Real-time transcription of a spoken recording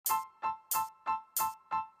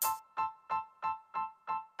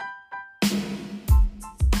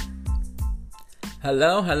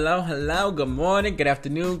Hello, hello, hello. Good morning, good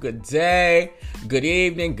afternoon, good day, good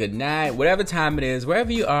evening, good night, whatever time it is,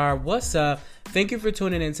 wherever you are, what's up? Thank you for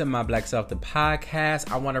tuning into My Black Self, the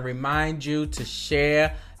podcast. I want to remind you to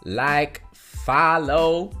share, like,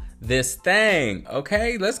 follow this thing,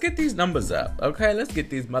 okay? Let's get these numbers up, okay? Let's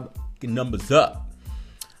get these numbers up.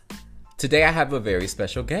 Today I have a very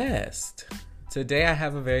special guest.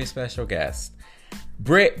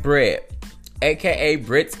 Britt, a.k.a.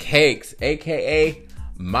 Britt's Cakes, a.k.a.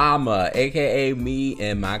 Mama, a.k.a. me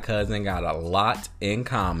and my cousin got a lot in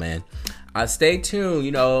common. Stay tuned.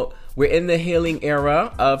 You know, we're in the healing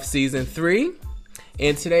era of season 3.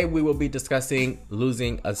 And today we will be discussing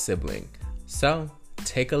losing a sibling. So,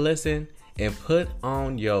 take a listen and put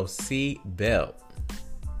on your seat belt.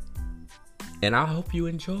 And I hope you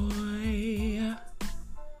enjoy.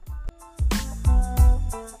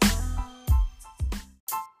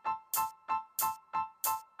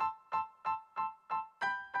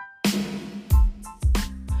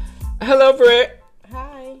 Hello, Britt.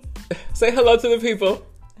 Hi. Say hello to the people.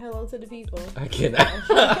 Hello to the people. I cannot.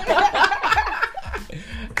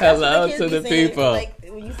 Hello to the people. Like,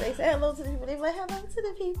 when you say hello to the people, they're like, hello to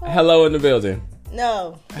the people. Hello in the building.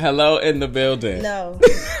 No. Hello in the building. No.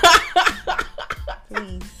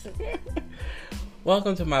 Please.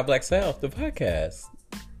 Welcome to My Black Self, the podcast.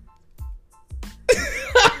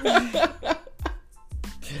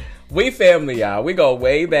 We family, y'all. We go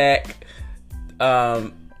way back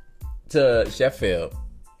to Sheffield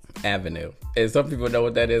Avenue. And some people know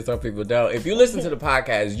what that is, some people don't. If you listen to the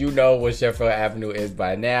podcast, you know what Sheffield Avenue is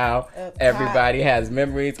by now. Everybody has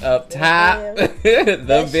memories up top. The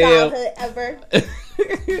Best bill. childhood ever.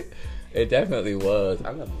 It definitely was.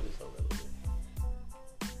 I'm gonna move this over a little bit.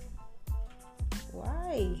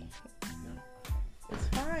 Why? It's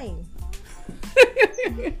fine.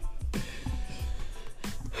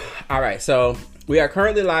 All right, so we are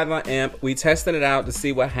currently live on AMP. We testing it out to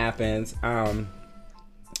see what happens, and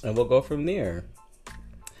we'll go from there.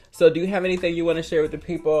 So do you have anything you want to share with the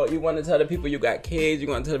people? You want to tell the people you got kids? You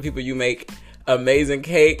want to tell the people you make amazing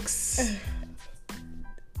cakes?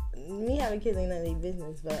 Me having kids ain't none of their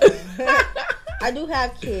business, but I do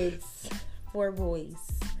have kids, 4 boys.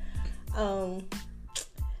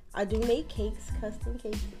 I do make cakes, custom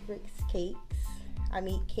cakes, Britt's Cakes. I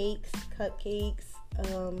make cakes, cupcakes,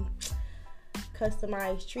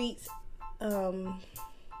 customized treats.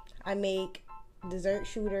 I make dessert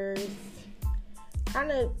shooters. I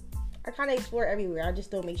kind of explore everywhere. I just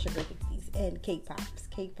don't make sugar cookies and cake pops.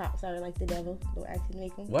 Cake pops are like the devil. Don't actually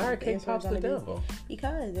make them. Why are cake pops the devil?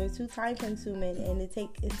 Because they're too time consuming and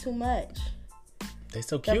it's too much. They're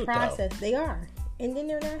so cute, the process, though. They are. And then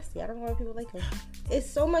they're nasty. I don't know why people like them. It's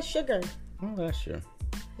so much sugar. Oh, that's true.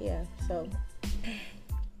 Yeah, so.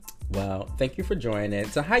 Well, thank you for joining.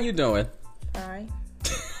 So, how you doing? Hi.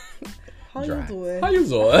 How you doing? How you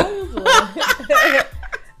doing?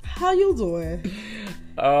 How you doing?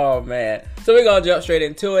 Oh, man. So, we're going to jump straight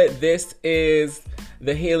into it. This is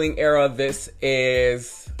the healing era. This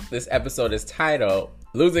episode is titled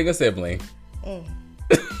Losing a Sibling.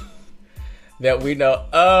 That we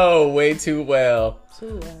know way too well.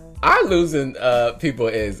 Too well. Our losing people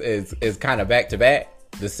is kind of back to back.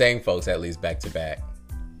 The same folks, at least, back to back.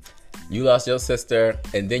 You lost your sister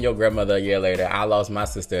and then your grandmother a year later. I lost my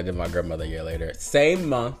sister and then my grandmother a year later. Same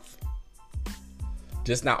month,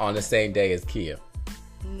 just not on the same day as Kia.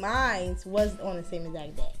 Mine was on the same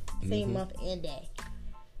exact day. Same month and day.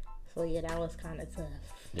 So yeah, that was kind of tough.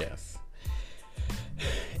 Yes.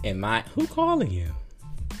 And who calling you?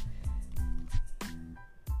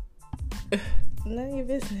 None of your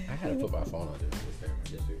business. I gotta put my phone on this.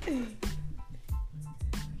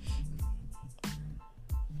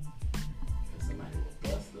 Somebody will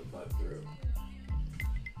bust the fuck through.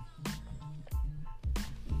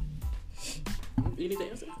 You need to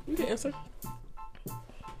answer? You can answer.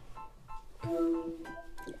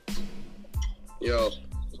 Yo,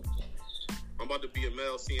 I'm about to be a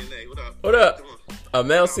male CNA. What up? What up? Come on. A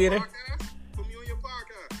male CNA? Podcast? Put me on your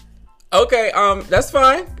podcast. Okay, that's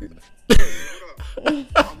fine. I'm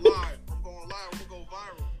live. I'm going live. I'm gonna go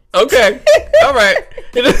viral. Okay. All right.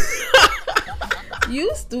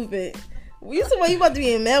 You stupid. You said you about to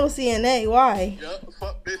be a male CNA. Why? Yup,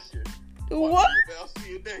 fuck this shit. What? Male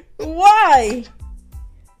CNA. Why?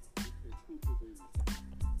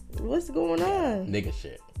 What's going on? Nigga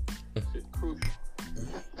shit. Shit crucial.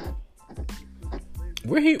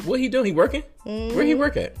 What he doing? He working? Where he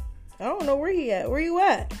work at? I don't know where he at. Where you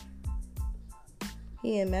at?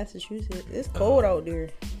 He in Massachusetts. It's cold out there.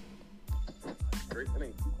 Great, that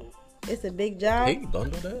ain't too cool. It's a big job. Hey, don't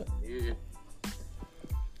do that. Yeah.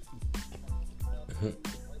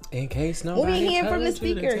 In case When nobody we hear from the told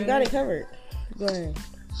you to speaker, you got it take- covered. Go ahead.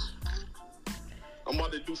 I'm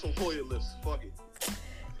about to do some Hoyer lifts. Fuck it.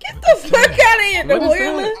 Get the fuck out of here. The What is Hoyer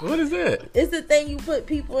that? list. What is that? It's the thing you put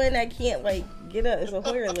people in that can't like get up. It's a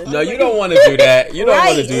Hoyer list. No, you don't want to do that. You don't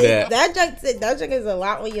want to do that. That junk is a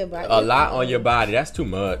lot on your body. A lot on your body. That's too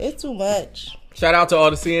much. It's too much. Shout out to all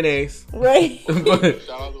the CNAs. Right. But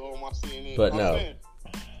Shout out to all my CNA. But I'm no. saying,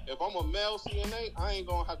 if I'm a male CNA, I ain't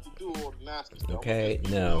gonna have to do all the nasty stuff. okay,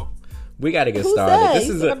 You no. know? We got to get Who started. said? This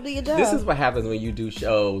You is still gotta do your job. this is what happens when you do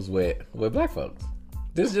shows with black folks.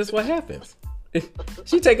 This is just what happens.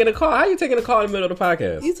 She taking a call. How you taking a call in the middle of the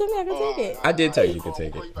podcast? You told me I could take it. I did tell you could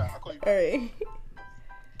take I'll it. call you back. All right.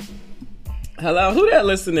 Hello, who that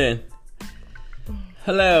listening?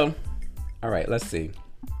 Hello. All right, let's see.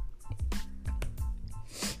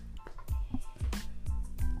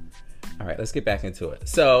 All right, let's get back into it.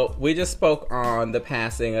 So we just spoke on the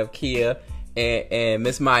passing of Kia and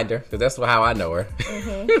Miss Minder, because that's how I know her.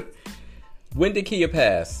 Mm-hmm. When did Kia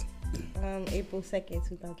pass? April 2nd,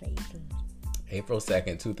 2018. April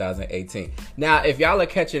 2nd, 2018. Now, if y'all are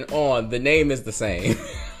catching on, the name is the same.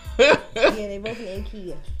 Yeah, they both named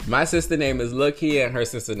Kia. My sister name is Lakia and her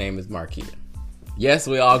sister name is Marquia. Yes,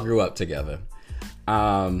 we all grew up together.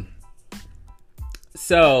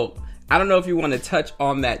 So I don't know if you want to touch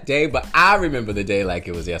on that day, but I remember the day like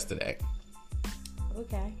it was yesterday.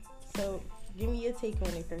 Okay. So give me your take on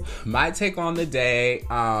it first. My take on the day,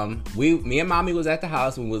 me and mommy was at the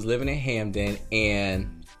house when we was living in Hamden,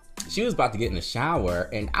 and she was about to get in the shower,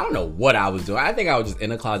 and I don't know what I was doing. I think I was just in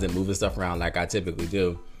the closet moving stuff around like I typically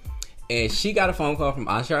do. And she got a phone call from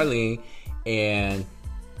Aunt Charlene, and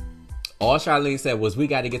all Charlene said was, "We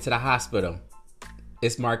got to get to the hospital.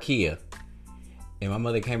 It's Marquia." And my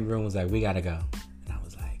mother came in the room and was like, "We got to go." And I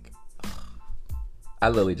was like, ugh. I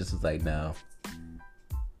literally just was like, no.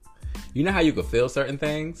 You know how you could feel certain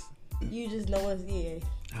things? You just know it's I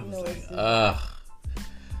You was know like, it's ugh.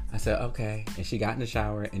 I said, okay. And she got in the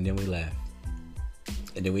shower, and then we left.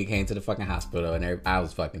 And then we came to the fucking hospital, and I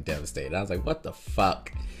was fucking devastated. I was like, what the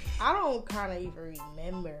fuck? I don't kind of even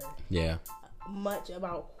remember Yeah. much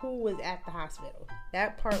about who was at the hospital.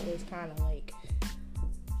 That part was kind of like,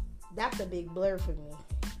 that's a big blur for me.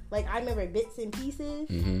 Like, I remember bits and pieces,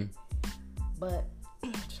 Mm-hmm. but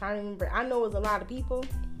trying to remember, I know it was a lot of people,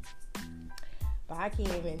 but I can't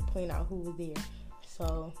even point out who was there.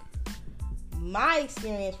 So my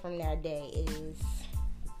experience from that day is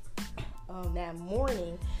that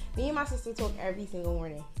morning, me and my sister talk every single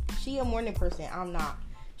morning. She a morning person, I'm not.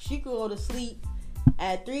 She could go to sleep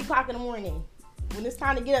at 3 o'clock in the morning. When it's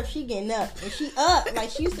time to get up, she getting up. And she up. Like,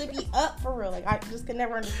 she used to be up for real. Like, I just could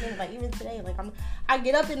never understand. Like, even today, like, I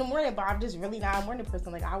get up in the morning, but I'm just really not a morning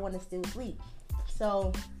person. Like, I want to still sleep.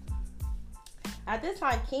 So at this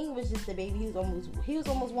time, King was just a baby. He was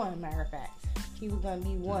almost 1, matter of fact. He was gonna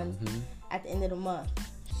be 1 at the end of the month.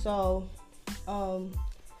 So,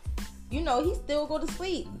 he still go to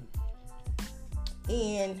sleep.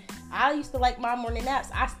 And I used to like my morning naps.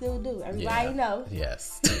 I still do. Everybody know.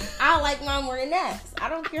 Yes. I like my morning naps. I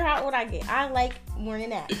don't care how old I get. I like morning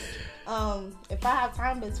naps. If I have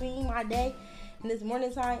time between my day and this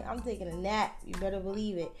morning time, I'm taking a nap. You better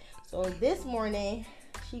believe it. So this morning,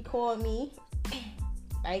 she called me,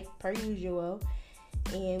 like per usual,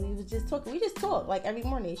 and we was just talking. We just talk like every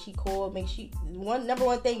morning. She called, number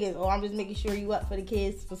one thing is, I'm just making sure you up for the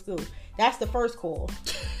kids for school. That's the first call.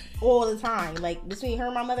 All the time. Like, between her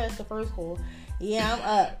and my mother, that's the first call. Yeah, I'm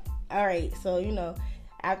up. All right. So,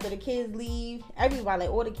 after the kids leave, everybody,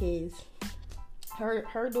 like all the kids,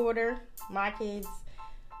 her daughter, my kids,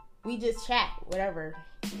 we just chat, whatever.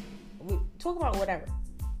 We talk about whatever.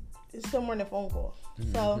 It's still more than a phone call.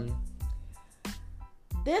 Mm-hmm. So,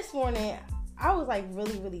 this morning, I was, like,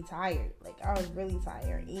 really, really tired. Like, I was really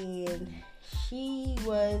tired. And she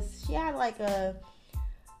had, like, a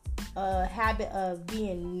habit of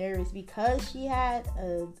being nervous because she had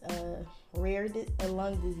a rare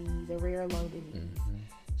lung disease. Mm-hmm.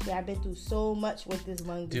 She had been through so much with this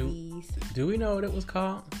lung disease. Do we know what it was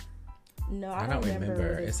called? No, I don't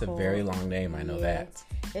remember. It's a very long name. I know that.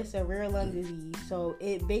 It's a rare lung disease. So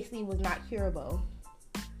it basically was not curable.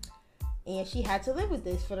 And she had to live with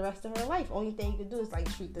this for the rest of her life. Only thing you could do is like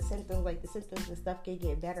treat the symptoms. Like the symptoms and stuff can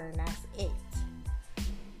get better, and that's it.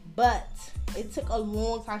 But it took a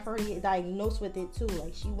long time for her to get diagnosed with it too.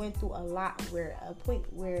 Like, she went through a lot, where a point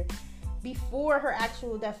where before her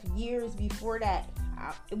actual death, years before that,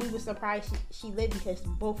 we were surprised she lived because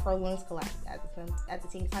both her lungs collapsed at the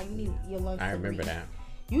same time. You need your lungs. I remember that.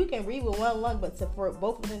 You can breathe with one lung, but for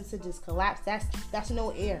both of them to just collapse, that's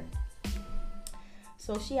no air.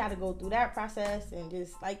 So she had to go through that process, and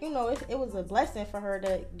just like, it was a blessing for her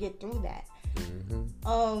to get through that.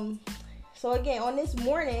 Mm-hmm. So again, on this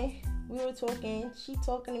morning, we were talking. She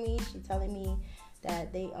talking to me. She telling me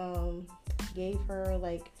that they gave her,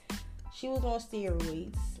 like, she was on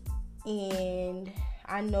steroids, and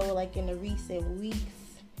I know, like, in the recent weeks,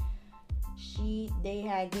 they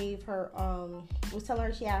had gave her was telling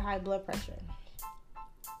her she had high blood pressure.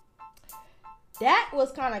 That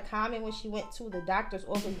was kind of common when she went to the doctor's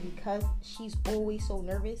office, because she's always so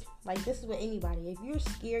nervous. Like, this is with anybody. If you're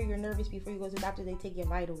scared, you're nervous before you go to the doctor, they take your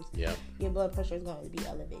vitals. Yep. Your blood pressure is going to be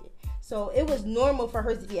elevated. So it was normal for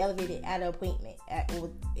her to be elevated at an appointment.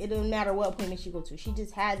 It didn't matter what appointment she go to. She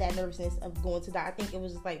just had that nervousness of going to the. I think it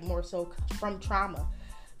was just like more so from trauma,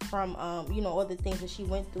 from all the things that she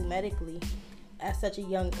went through medically at such a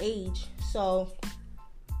young age. So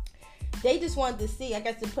they just wanted to see, I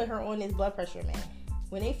guess, to put her on this blood pressure, man.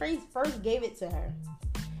 When they first gave it to her,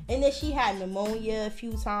 and then she had pneumonia a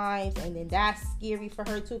few times, and then that's scary for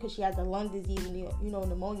her too, because she has a lung disease, and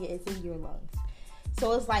pneumonia is in your lungs.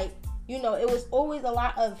 So it's like, it was always a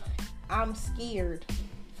lot of, I'm scared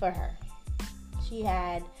for her. She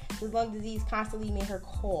had this lung disease constantly made her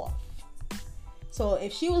cough. So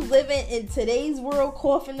if she was living in today's world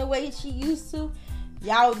coughing the way she used to,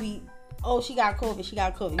 y'all would be, oh, she got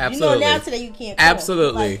COVID. Absolutely. Now today you can't cough.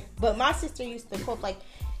 Absolutely. Like, but my sister used to cough. Like,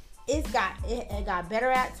 it got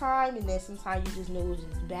better at times, and then sometimes you just knew it was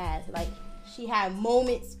just bad. Like, she had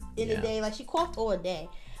moments in the day, like she coughed all day,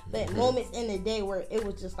 but moments in the day where it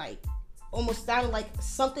was just like almost sounded like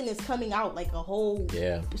something is coming out, like a whole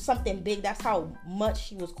something big. That's how much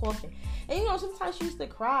she was coughing. And sometimes she used to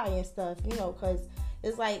cry and stuff, because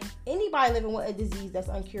it's like anybody living with a disease that's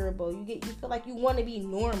uncurable, you feel like you want to be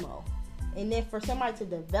normal. And then for somebody to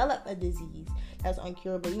develop a disease that's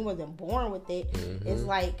uncurable, you wasn't born with it, it's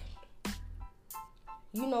like,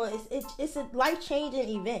 it's a life-changing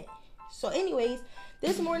event. So anyways,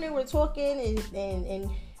 this morning we're talking, and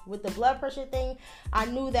with the blood pressure thing, I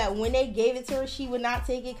knew that when they gave it to her, she would not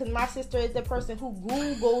take it, because my sister is the person who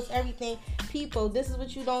Googles everything. People, this is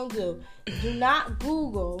what you don't do. Do not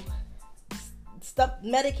Google stuff,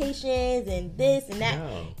 medications and this and that.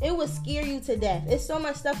 No. It will scare you to death. It's so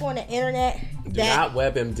much stuff on the internet that... Do not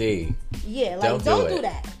WebMD. Yeah, like, don't do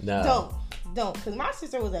that. No. Don't. Because my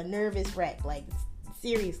sister was a nervous wreck. Like,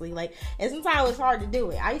 seriously. Like, and sometimes it was hard to do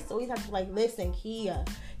it. I used to always have to, like, listen, Kia,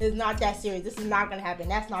 it's not that serious. This is not going to happen.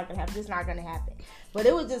 That's not going to happen. This is not going to happen. But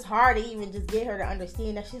it was just hard to even just get her to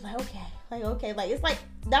understand that. She's like, okay. Like, it's like,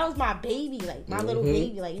 that was my baby. Like, my little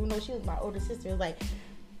baby. Like, even though she was my older sister, it was like,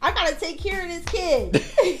 I gotta take care of this kid.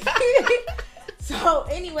 So,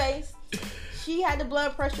 anyways, she had the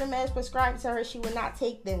blood pressure meds prescribed to her. She would not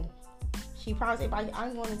take them. She promised everybody,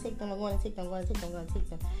 I'm going to take them.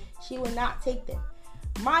 She would not take them.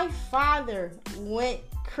 My father went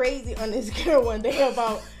crazy on this girl one day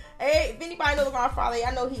about, hey, if anybody knows my father,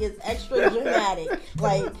 I know he is extra dramatic.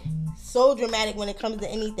 Like, so dramatic when it comes to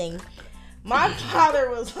anything. My father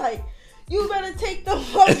was like, you better take the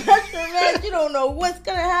blood pressure meds. You don't know what's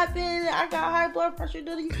going to happen. I got high blood pressure.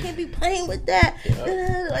 You can't be playing with that.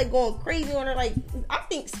 Yep. Like, going crazy on her. Like, I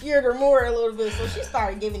think scared her more a little bit. So she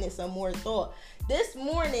started giving it some more thought. This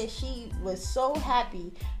morning, she was so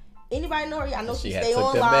happy. Anybody know her? I know she stay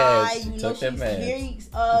online. She's very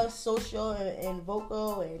social and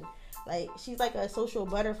vocal. And, like, she's like a social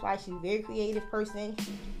butterfly. She's a very creative person.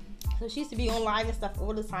 So she used to be online and stuff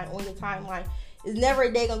all the time, on your timeline. It's never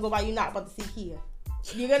a day gonna go by you're not about to see Kia.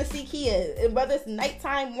 You're gonna see Kia, whether it's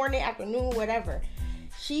nighttime, morning, afternoon, whatever.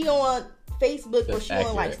 She on Facebook or she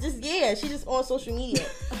on like she just on social media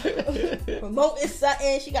promoting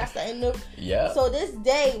something. She got something new. Yeah. So this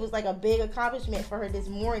day was like a big accomplishment for her this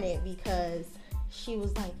morning, because she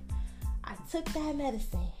was like, I took that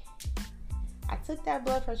medicine. I took that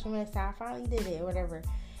blood pressure medicine. I finally did it, or whatever.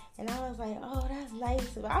 And I was like, oh, that's nice.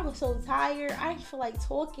 But I was so tired. I didn't feel like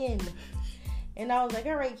talking. And I was like,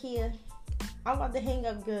 all right, Kia, I'm about to hang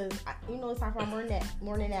up because, it's time for my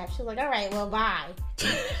morning nap. She was like, all right, well, bye.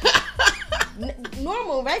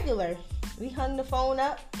 Normal, regular. We hung the phone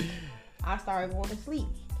up. I started going to sleep.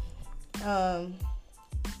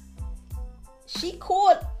 She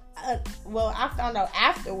called, I found out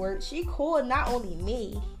afterwards, she called not only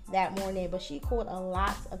me that morning, but she called a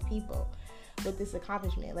lot of people with this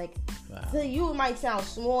accomplishment. Like, to you, it might sound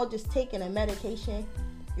small, just taking a medication.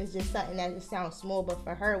 It's just something that just sounds small, but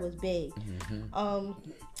for her it was big.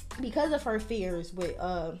 Because of her fears with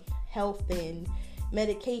health and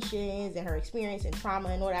medications and her experience and trauma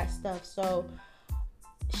and all that stuff. So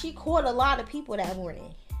she called a lot of people that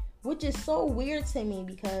morning, which is so weird to me,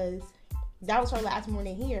 because that was her last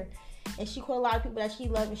morning here. And she called a lot of people that she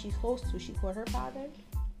loved and she's close to. She called her father.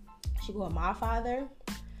 She called my father.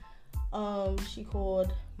 She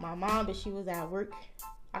called my mom, but she was at work.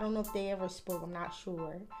 I don't know if they ever spoke. I'm not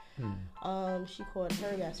sure. She called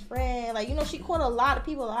her best friend. Like, you know, she called a lot of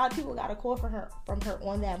people. A lot of people got a call from her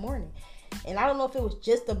on that morning. And I don't know if it was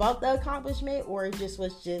just about the accomplishment or it just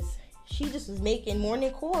was she just was making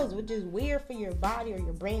morning calls, which is weird for your body or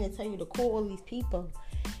your brain to tell you to call all these people.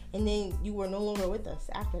 And then you were no longer with us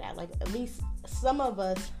after that. Like, at least some of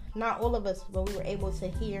us, not all of us, but we were able to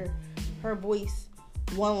hear her voice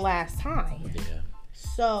one last time. Yeah.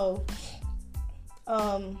 So,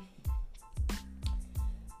 I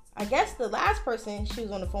guess the last person she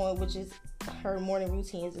was on the phone with, which is her morning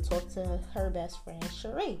routine, is to talk to her best friend,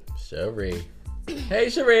 Cherie. Cherie. Hey,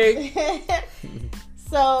 Cherie.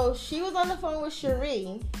 So, she was on the phone with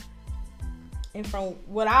Cherie. And from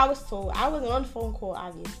what I was told, I wasn't on the phone call,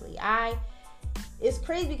 obviously. It's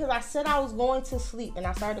crazy because I said I was going to sleep, and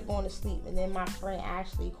I started going to sleep, and then my friend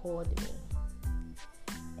Ashley called me.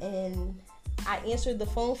 And I answered the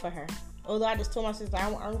phone for her. Although I just told my sister, I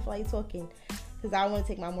don't feel like talking because I want to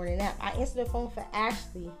take my morning nap. I answered the phone for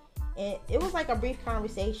Ashley, and it was like a brief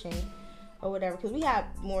conversation or whatever, because we have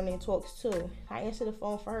morning talks too. I answered the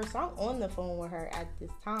phone for her, so I'm on the phone with her at this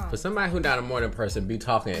time. For somebody who's not a morning person, be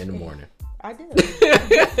talking in the morning. I do.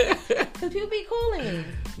 Because people be calling me.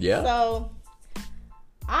 Yeah. So,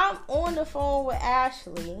 I'm on the phone with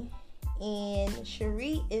Ashley, and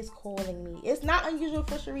Cherie is calling me. It's not unusual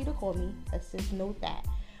for Cherie to call me. Let's just note that.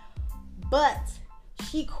 But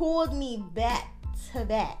she called me back to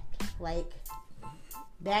back. Like,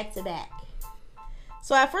 back to back.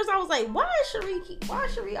 So at first I was like, why Cherie?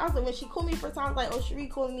 I was like, when she called me first time, I was like, oh, Cherie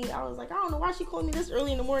calling me. I was like, I don't know why she called me this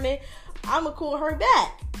early in the morning. I'm going to call her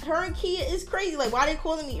back. Her and Kia is crazy. Like, why they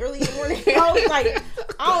calling me early in the morning? I was like,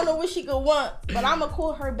 I don't know what she could want, but I'm going to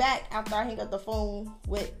call her back after I hang up the phone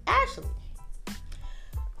with Ashley.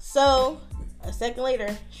 So, a second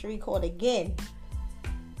later, Cherie called again.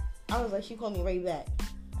 I was like, she called me right back.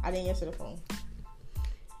 I didn't answer the phone.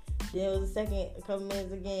 Then it was a couple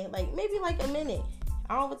minutes again, like maybe like a minute.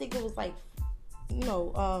 I don't think it was like,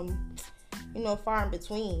 far in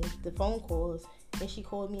between the phone calls. And she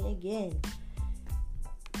called me again.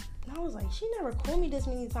 And I was like, she never called me this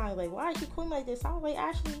many times. Like, why is she calling me like this? I was like,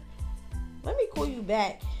 Ashley, let me call you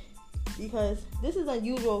back, because this is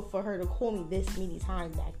unusual for her to call me this many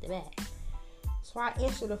times back to back. So I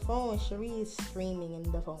answer the phone, and Cherie is screaming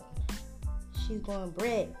in the phone. She's going,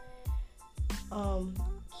 Britt,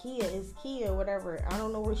 Kia, whatever. I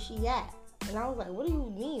don't know where she at. And I was like, what do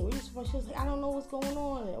you mean? What are you supposed? She was like, I don't know what's going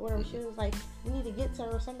on, or whatever. She was like, we need to get to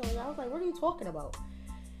her or something like that. I was like, what are you talking about?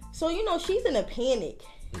 So, she's in a panic.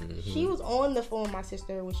 Mm-hmm. She was on the phone with my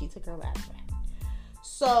sister when she took her last breath.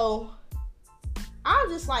 So, I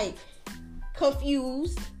was just like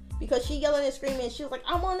confused because she yelling and screaming. And she was like,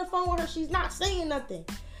 I'm on the phone with her. She's not saying nothing.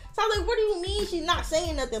 So I was like, what do you mean she's not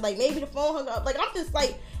saying nothing? Like, maybe the phone hung up. Like, I'm just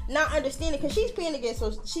like not understanding because she's panicking,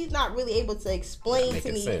 so she's not really able to explain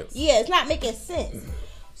to me. Sense. Yeah, it's not making sense.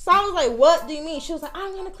 So I was like, what do you mean? She was like,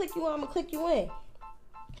 I'm gonna click you in. I'm gonna click you in.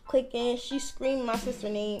 Click in. She's screaming my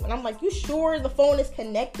sister's name, and I'm like, you sure the phone is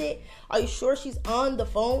connected? Are you sure she's on the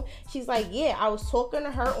phone? She's like, yeah, I was talking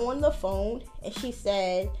to her on the phone, and she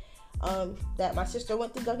said that my sister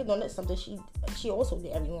went to Dunkin' Donuts, something she also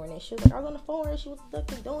did every morning. She was like, I was on the phone and she went to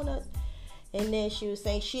Dunkin' Donuts, and then she was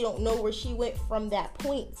saying she don't know where she went from that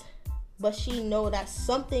point, but she know that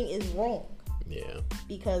something is wrong. Yeah.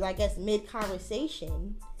 Because I guess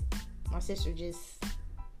mid-conversation, my sister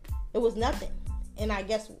it was nothing. And I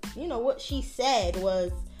guess, what she said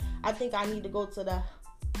was, I think I need to go to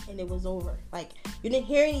and it was over. Like, you didn't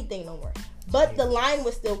hear anything no more. But the line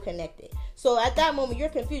was still connected. So at that moment, you're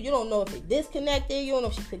confused. You don't know if it disconnected. You don't know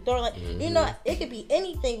if she clicked on. Like, it could be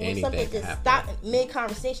anything when something just stopped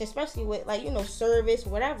mid-conversation, especially with, like, service,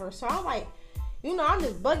 whatever. So I'm like, I'm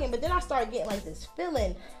just bugging. But then I started getting, like, this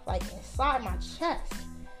feeling, like, inside my chest.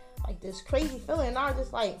 Like, this crazy feeling. And I was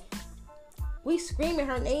just like, we screaming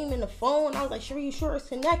her name in the phone. I was like, Cherie, you sure it's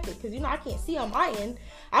connected? Because, I can't see on my end.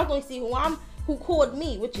 I was going to see who called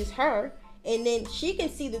me, which is her. And then she can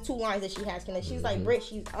see the two lines that she has connected. She's like, Britt,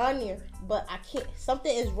 she's on there, but I can't.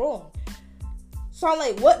 Something is wrong. So I'm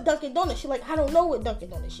like, what Dunkin' Donuts? She's like, I don't know what Dunkin'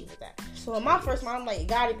 Donuts she was at. So in my first mind, I'm like, it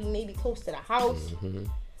gotta be maybe close to the house. Mm-hmm.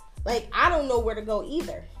 Like, I don't know where to go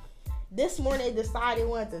either. This morning, it decided it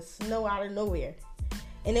wanted to snow out of nowhere.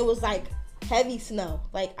 And it was like heavy snow.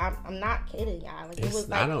 Like, I'm not kidding, y'all. Like, it was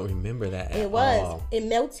like, I don't remember that at all. It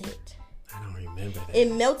melted. I don't remember that. It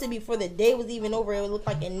melted before the day was even over. It looked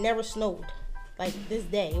like it never snowed. Like, this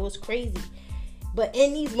day. It was crazy. But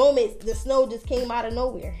in these moments, the snow just came out of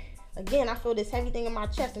nowhere. Again, I feel this heavy thing in my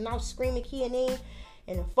chest, and I'm screaming Kia name.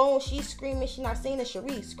 And the phone, she's screaming, she's not saying it.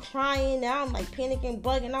 Sharice crying. Now I'm like panicking,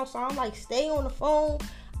 bugging out. So I'm like, stay on the phone.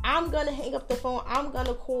 I'm gonna hang up the phone. I'm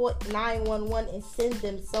gonna call 911 and send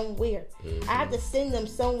them somewhere. I have to send them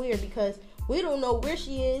somewhere because we don't know where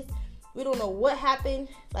she is. We don't know what happened.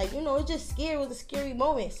 Like, it's just scary. It was a scary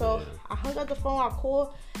moment. So I hung up the phone. I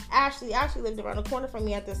called Ashley. Ashley lived around the corner from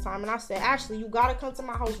me at this time. And I said, Ashley, you got to come to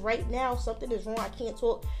my house right now. Something is wrong. I can't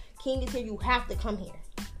talk. King is here. You have to come here.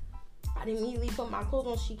 I immediately put my clothes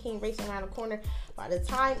on. She came racing around the corner. By the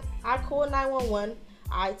time I called 911,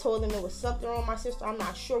 I told them it was something wrong with my sister. I'm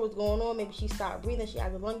not sure what's going on. Maybe she stopped breathing. She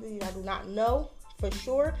has a lung disease. I do not know for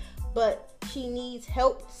sure. But she needs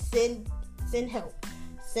help. Send help.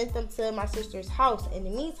 Sent them to my sister's house. In the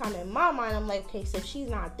meantime, in my mind, I'm like, okay, so if she's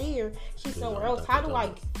not there, she's somewhere else. How do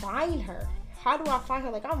I find her? How do I find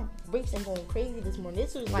her? Like, I'm racing, going crazy this morning.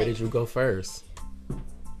 This was like... Where did you go first?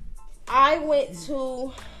 I was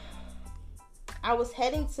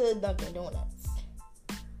heading to Dunkin' Donuts.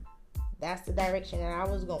 That's the direction that I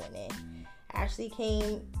was going in. Ashley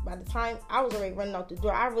came. By the time I was already running out the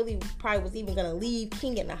door, I really probably was even going to leave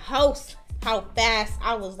King in the house. How fast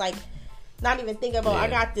I was like... Not even thinking about, I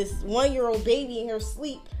got this 1-year-old baby in her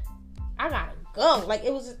sleep. I gotta go. Like,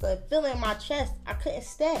 it was just a feeling in my chest. I couldn't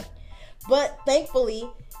stay. But thankfully,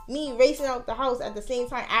 me racing out the house at the same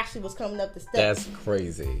time, Ashley was coming up the steps. That's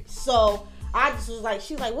crazy. So I just was like,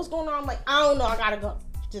 she's like, what's going on? I'm like, I don't know. I gotta go.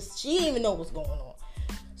 She didn't even know what's going on.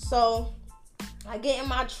 So I get in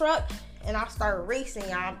my truck and I start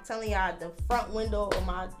racing. I'm telling y'all, the front window of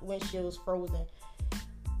my windshield is frozen.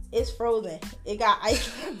 It's frozen. It got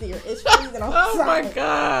ice up there. It's freezing outside. Oh my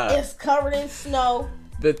God. It's covered in snow.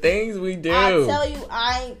 The things we do. I tell you,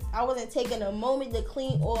 I wasn't taking a moment to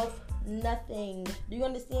clean off nothing. Do you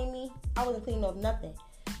understand me? I wasn't cleaning off nothing.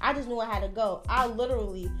 I just knew I had to go. I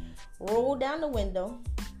literally rolled down the window.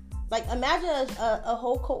 Like, imagine a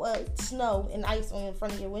whole coat of snow and ice on in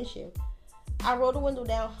front of your windshield. I rolled the window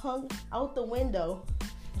down, hung out the window,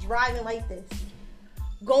 driving like this.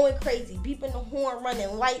 Going crazy, beeping the horn,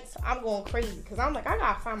 running lights. I'm going crazy because I'm like, I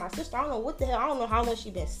gotta find my sister. I don't know what the hell. I don't know how long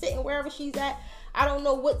she's been sitting wherever she's at. I don't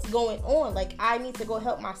know what's going on. Like, I need to go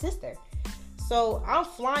help my sister. So I'm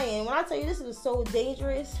flying. When I tell you this was so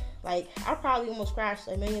dangerous, like, I probably almost crashed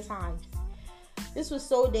 1,000,000 times. This was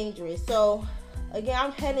so dangerous. So again,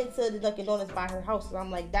 I'm heading to the Dunkin' Donuts by her house. So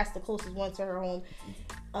I'm like, that's the closest one to her home.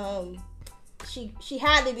 She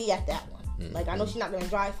had to be at that one. Like, I know she's not going to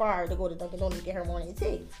drive far to go to Dunkin' Donuts to get her morning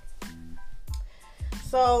tea.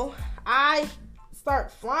 So I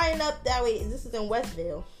start flying up that way. This is in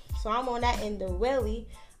Westville. So I'm on that end of Welly.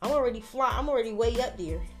 I'm already way up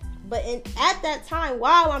there. But at that time,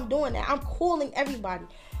 while I'm doing that, I'm calling everybody.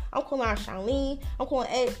 I'm calling Charlene. I'm calling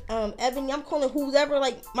Ebony. I'm calling whoever.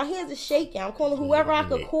 Like, my hands are shaking. I'm calling whoever I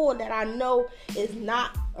could call that I know is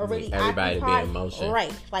not already everybody occupied. Be in motion.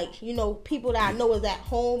 Right. Like, people that I know is at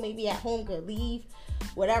home. Maybe at home could leave.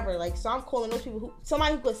 Whatever. Like, so I'm calling those people.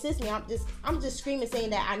 Somebody who could assist me. I'm just screaming saying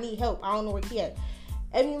that I need help. I don't know where he at.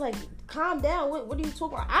 Ebony, like, calm down. What are you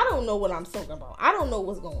talking about? I don't know what I'm talking about. I don't know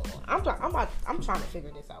what's going on. I'm trying to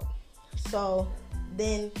figure this out. So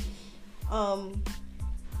then,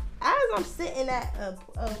 as I'm sitting at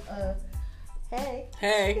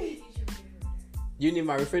Hey. You need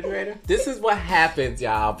my refrigerator? This is what happens,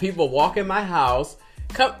 y'all. People walk in my house.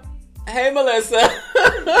 Come. Hey, Melissa.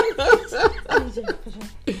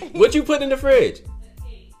 What you put in the fridge?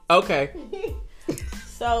 Okay.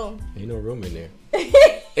 So. Ain't no room in there.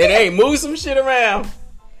 It ain't. Move some shit around.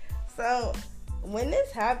 So, when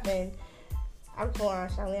this happened, I'm calling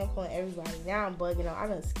Charlene. I'm calling everybody. Now I'm bugging out. I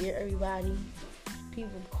done scared everybody.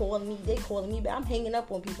 People calling me. They calling me, but I'm hanging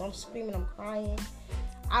up on people. I'm screaming. I'm crying.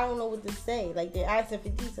 I don't know what to say. Like, they're asking for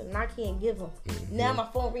details, and I can't give them. Mm-hmm. Now my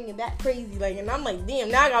phone ringing back crazy. Like, and I'm like, damn.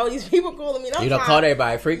 Now I got all these people calling me. And you don't call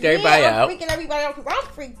everybody. Freaked everybody out. I'm freaking everybody out because I'm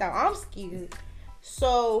freaked out. I'm scared.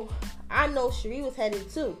 So I know Cherie was headed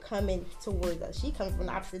too, coming towards us. She coming from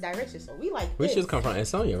the opposite direction. So we like. Where she was coming from?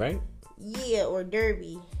 Ansonia, right? Yeah, or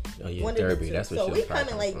Derby. Oh yeah, Derby. That's what she was. So we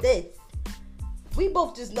coming like this. We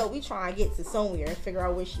both just know we trying to get to somewhere and figure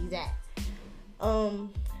out where she's at.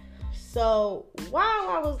 So while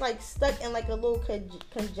I was like stuck in like a little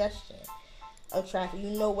congestion of traffic,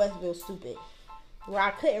 Westville's stupid, where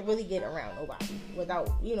I couldn't really get around nobody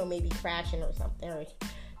without, maybe crashing or something or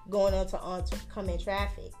going onto oncoming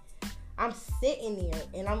traffic. I'm sitting there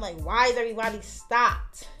and I'm like, why is everybody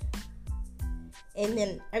stopped? And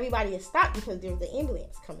then everybody is stopped because there's the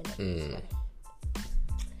ambulance coming up this way.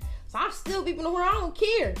 So I'm still beeping the horn. I don't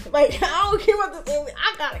care. Like, I don't care about this ambulance.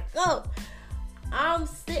 I gotta go. I'm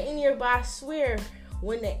sitting here, but I swear,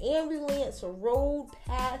 when the ambulance rolled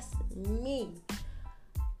past me,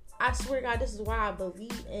 I swear to God, this is why I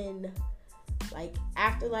believe in, like,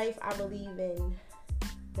 afterlife. I believe in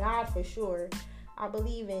God for sure. I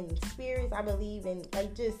believe in spirits. I believe in,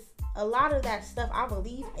 like, just a lot of that stuff. I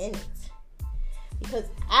believe in it. Because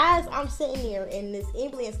as I'm sitting here and this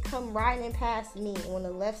ambulance come riding past me on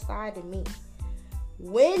the left side of me,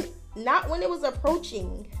 not when it was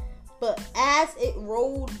approaching, but as it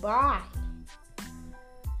rolled by,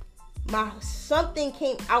 something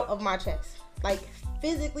came out of my chest. Like,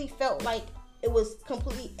 physically felt like it was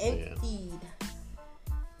completely emptied. Yeah.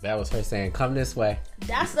 That was her saying, come this way.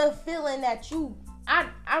 That's the feeling that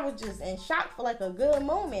I was just in shock for like a good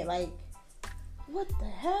moment. Like, what the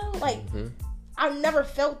hell? Like, I've never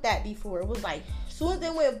felt that before. It was like, as soon as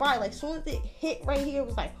it went by, like, as soon as it hit right here, it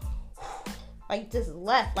was like just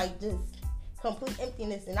left, like, just complete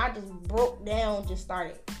emptiness. And I just broke down, just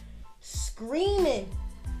started screaming.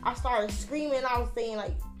 I started screaming. I was saying,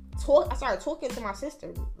 like, I started talking to my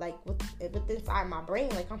sister, like, with inside my brain.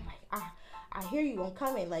 Like, I'm like, I hear you, I'm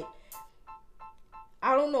coming. Like,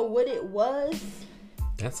 I don't know what it was.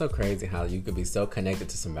 That's so crazy how you could be so connected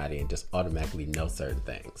to somebody and just automatically know certain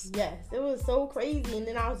things. Yes, it was so crazy. And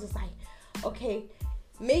then I was just like, okay,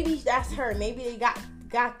 maybe that's her. Maybe they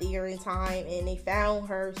got there in time and they found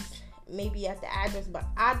her maybe at the address, but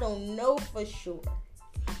I don't know for sure.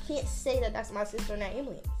 I can't say that that's my sister in that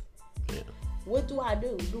ambulance. Yeah. What do I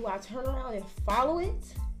do? Do I turn around and follow it?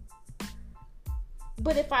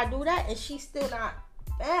 But if I do that and she's still not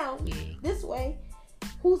found this way,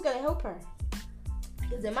 who's going to help her?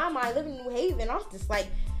 Because in my mind, living in New Haven, I'm just like,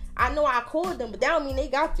 I know I called them, but that don't mean they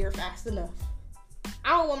got there fast enough. I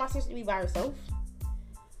don't want my sister to be by herself.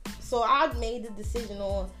 So I made the decision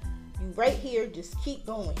on, you right here, just keep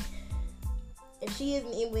going. If she is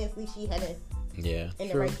in the ambulance, at least she headed in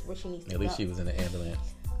the right where she needs to go. At least she was in the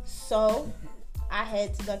ambulance. So I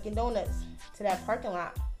head to Dunkin' Donuts, to that parking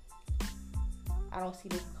lot. I don't see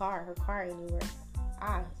her car anywhere.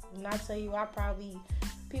 When I tell you,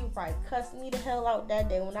 people probably cussed me the hell out that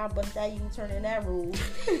day when I bust that U-turn in that road.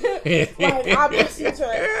 Like, I bust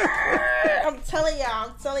U-turn. I'm telling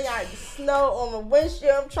y'all, the snow on my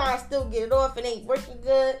windshield. I'm trying to still get it off. It ain't working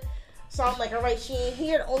good. So I'm like, all right, she ain't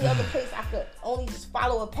here. The only other place I could only just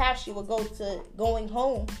follow a path she would go to going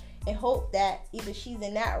home and hope that either she's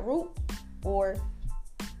in that route or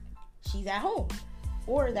she's at home.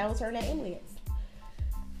 Or that was her in that ambulance.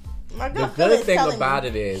 The good thing about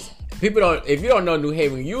it is, if you don't know New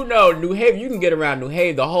Haven, you know New Haven, you can get around New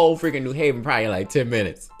Haven, the whole freaking New Haven, probably in like 10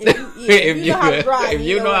 minutes. If you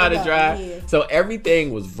know how to drive. Yeah. So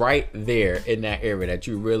everything was right there in that area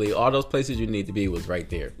that all those places you need to be was right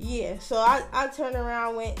there. Yeah, so I turned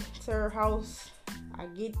around, went to her house. I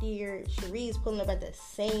get there, Cherie's pulling up at the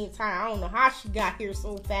same time. I don't know how she got here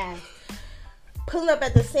so fast. Pulling up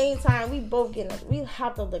at the same time, we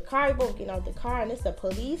hopped out the car, we both getting out the car, and it's a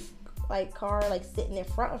police car sitting in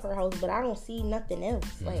front of her house, but I don't see nothing else.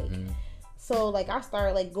 So I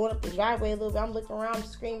started going up the driveway a little bit. I'm looking around,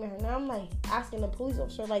 screaming her, and I'm asking the police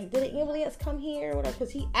officer, did the ambulance come here or whatever?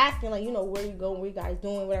 Because he asking where you going, what you guys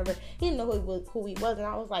doing, whatever. He didn't know who he was, and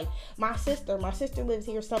I was like, my sister lives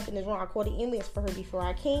here, something is wrong. I called the ambulance for her before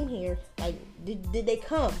I came here. Did they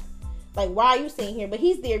come? Why are you sitting here? But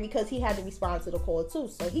he's there because he had to respond to the call too.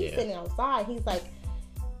 So he's sitting outside. He's like,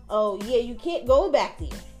 oh yeah, you can't go back there.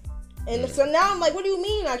 And so now I'm like, what do you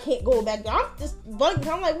mean I can't go back there? I'm just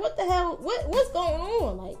bugging. I'm like, what the hell? What's going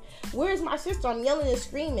on? Where's my sister? I'm yelling and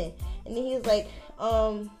screaming. And then he's like,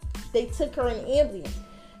 they took her in the ambulance.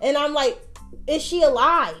 And I'm like, is she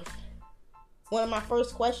alive? One of my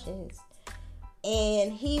first questions.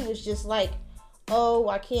 And he was just like, oh,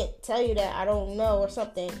 I can't tell you that. I don't know, or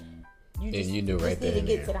something. You knew right there. Need to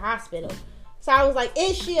get to the hospital. So I was like,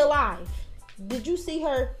 is she alive? Did you see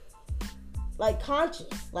her conscious?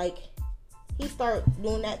 He started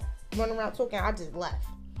doing that, running around talking. I just left.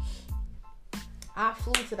 I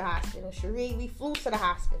flew to the hospital. Cherie, we flew to the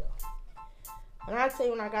hospital. When I tell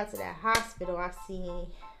you, when I got to that hospital, I'm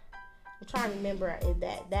trying to remember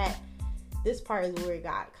that this part is where it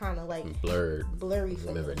got kind of blurry for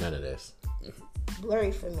me. Remember none of this.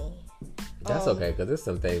 Blurry for me. That's okay, because there's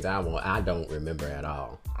some things I don't remember at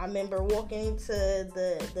all. I remember walking into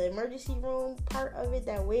the emergency room part of it,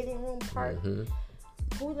 that waiting room part. Mm-hmm.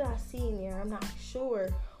 Who did I see in there? I'm not sure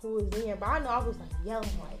who was in there, but I know I was yelling,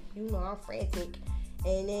 I'm frantic.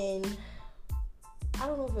 And then I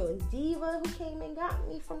don't know if it was Diva who came and got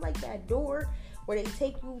me from that door where they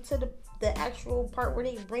take you to the actual part where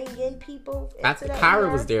they bring in people.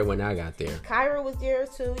 Kyra was there when I got there. Kyra was there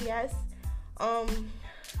too, yes.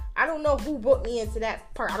 I don't know who brought me into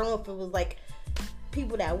that part. I don't know if it was like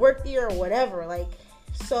people that work there or whatever. Like,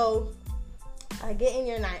 so I get in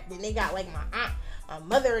there and then they got like my aunt, my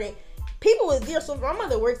mother, people was there. So my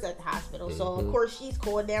mother works at the hospital, so of course she's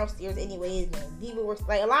called downstairs anyways. And Diva works,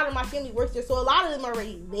 like a lot of my family works there, so a lot of them are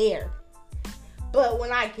already there. But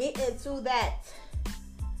when I get into that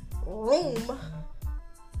room,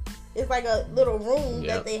 it's like a little room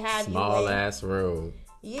that they have small you in. Ass room.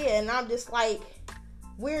 Yeah, and I'm just like,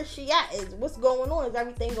 where's she at? What's going on? Is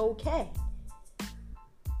everything okay?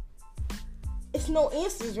 It's no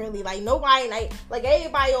answers really. Like nobody, like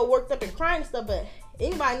everybody all worked up and crying and stuff, but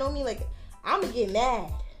anybody know me, like I'ma get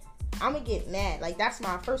mad. Like that's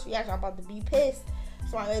my first reaction. I'm about to be pissed.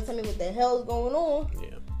 So I'm gonna tell me what the hell is going on.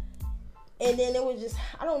 Yeah. And then it was just,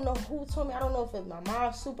 I don't know who told me. I don't know if it's my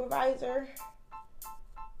mom's supervisor.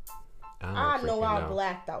 I know I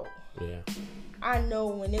blacked out. Yeah. I know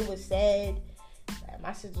when it was said that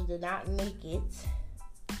my sister did not make it.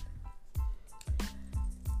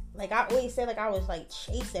 Like I always said, like I was like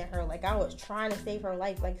chasing her, like I was trying to save her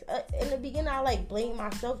life. Like in the beginning, I like blamed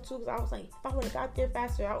myself too, because I was like, if I would have got there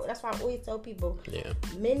faster, that's why I always tell people,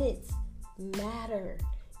 minutes matter.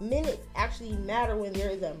 Minutes actually matter when there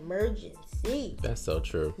is an emergency. That's so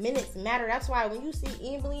true. Minutes matter. That's why when you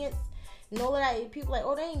see ambulance and all of that, people like,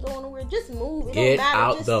 oh, they ain't going nowhere. Just move. It Get don't matter.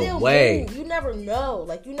 out Just the still way. move. You never know.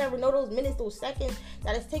 Like you never know those minutes, those seconds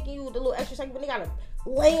that it's taking you the little extra second when they gotta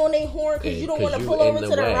lay on their horn because you don't want to pull over to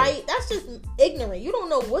the right. That's just ignorant. You don't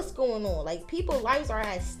know what's going on. Like people's lives are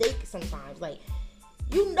at stake sometimes. Like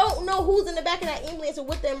you don't know who's in the back of that ambulance or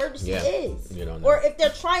what the emergency is. You don't know. Or if they're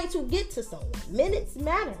trying to get to someone. Minutes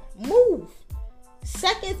matter. Move.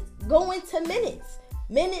 Seconds go into minutes.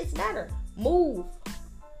 Minutes matter. Move.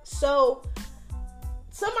 So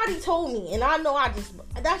somebody told me, and I know after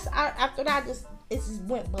that it just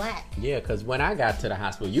went black. Yeah, because when I got to the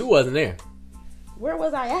hospital, you wasn't there. Where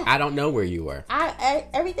was I at? I don't know where you were.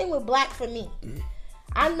 Everything was black for me.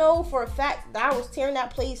 I know for a fact that I was tearing that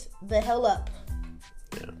place the hell up.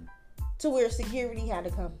 Yeah. To where security had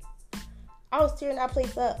to come. I was tearing that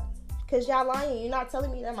place up. Because y'all lying. You're not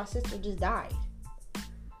telling me that my sister just died.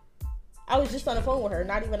 I was just on the phone with her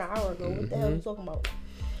not even an hour ago. What the hell are you talking about?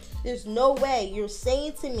 There's no way you're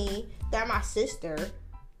saying to me that my sister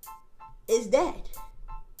is dead.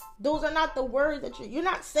 Those are not the words that you're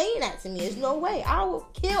not saying that to me. There's no way. I will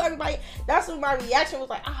kill everybody. That's when my reaction was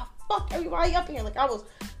like, fuck everybody up in here. Like I was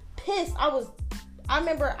pissed. I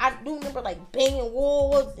do remember like banging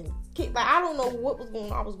walls and like I don't know what was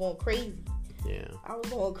going on. I was going crazy. Yeah. I was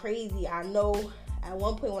going crazy. I know at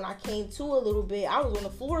one point when I came to a little bit, I was on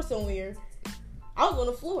the floor somewhere. I was on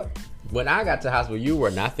the floor. When I got to the hospital, you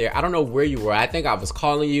were not there. I don't know where you were. I think I was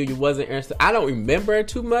calling you. You wasn't answering. I don't remember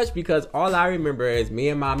too much because all I remember is me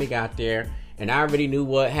and mommy got there and I already knew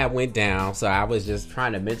what had went down. So I was just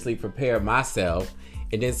trying to mentally prepare myself.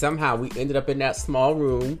 And then somehow we ended up in that small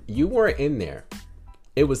room. You weren't in there.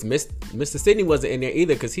 It was Mr. Sidney wasn't in there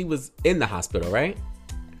either because he was in the hospital, right?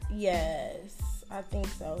 Yes, I think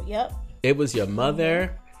so. Yep. It was your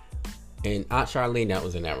mother and Aunt Charlene that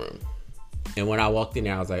was in that room. And when I walked in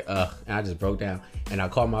there, I was like, ugh. And I just broke down. And I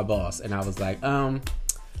called my boss. And I was like, I'll be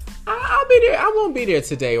there. I won't be there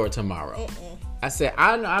today or tomorrow. I said,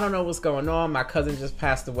 I don't know what's going on. My cousin just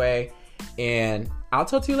passed away. And I'll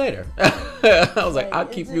talk to you later. I was like I'll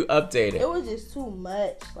keep you updated. It was just too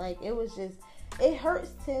much. Like, it hurts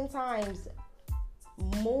 10 times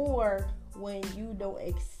more when you don't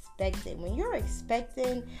expect it. When you're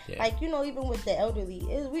expecting, like, even with the elderly,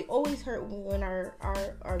 we always hurt when our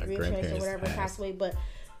grandparents or whatever pass away, but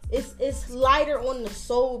it's lighter on the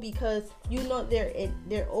soul because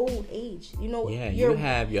they're old age. You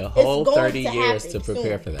have your whole 30 years to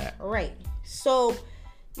prepare for that. Right. So,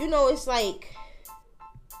 it's like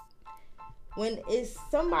when it's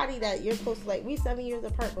somebody that you're supposed to, like, we 7 years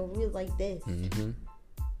apart, but we was like this.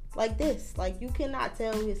 Like this. Like, you cannot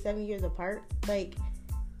tell we're 7 years apart. Like,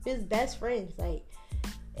 we're best friends. Like,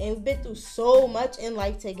 and we've been through so much in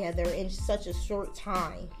life together in such a short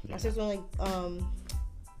time. My sister was like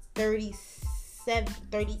 38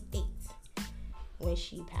 when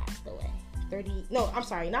she passed away.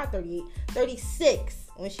 36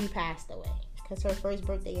 when she passed away. Because her first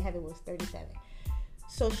birthday in heaven was 37.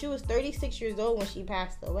 So she was 36 years old when she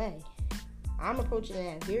passed away. I'm approaching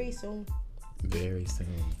that very soon. Very soon.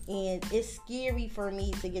 And it's scary for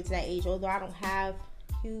me to get to that age. Although I don't have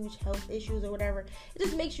huge health issues or whatever, it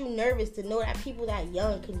just makes you nervous to know that people that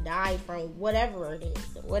young can die from whatever it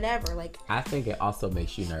is. Whatever. Like, I think it also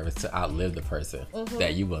makes you nervous to outlive the person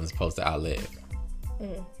that you wasn't supposed to outlive.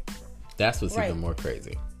 That's what's even more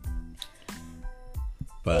crazy.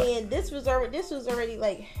 But and this was already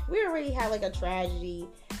like, we already had like a tragedy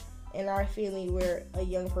in our family where a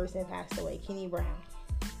young person passed away, Kenny Brown.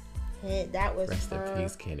 And that was rest in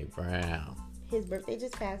peace, Kenny Brown. His birthday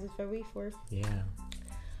just passed, February 4th. Yeah.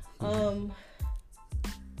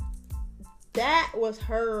 That was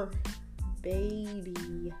her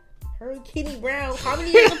baby. Her and Kenny Brown. How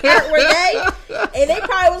many years apart were they? And they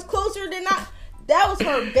probably was closer than not. That was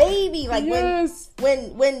her baby. Like yes.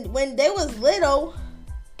 when they was little.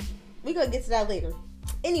 We gonna get to that later.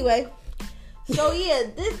 Anyway, so yeah,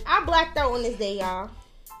 I blacked out on this day, y'all.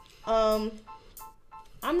 I'm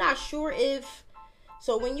not sure if.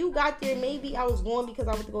 So when you got there, maybe I was going because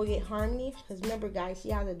I went to go get Harmony. Because remember, guys, she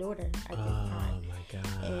has a daughter at this time. Oh my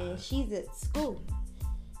god. And she's at school.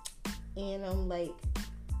 And I'm like,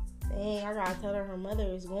 dang, I gotta tell her mother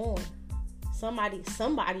is gone. Somebody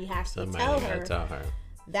has to tell her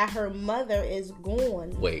that her mother is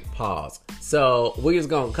gone. Wait, pause. So we're just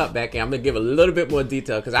gonna cut back in. I'm gonna give a little bit more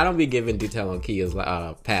detail because I don't be giving detail on Kia's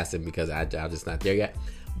passing because I'm just not there yet.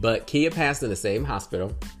 But Kia passed in the same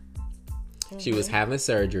hospital. She was having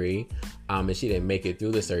surgery, and she didn't make it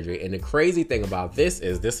through the surgery. And the crazy thing about this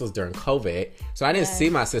is this was during COVID, so I didn't see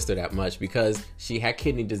my sister that much because she had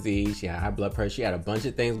kidney disease, she had high blood pressure, she had a bunch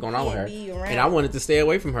of things going on with her, and I wanted to stay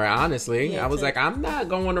away from her. Honestly, I was like, I'm not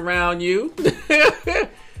going around you.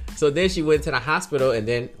 So then she went to the hospital, and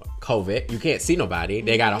then COVID, you can't see nobody.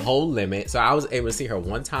 They got a whole limit, so I was able to see her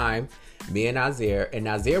one time. Me and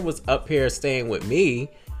Nazir was up here staying with me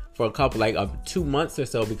for a couple, 2 months or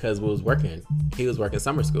so because we was working. He was working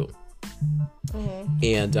summer school.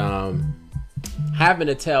 And having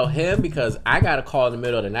to tell him because I got a call in the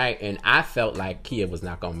middle of the night and I felt like Kia was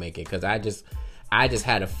not gonna make it because I just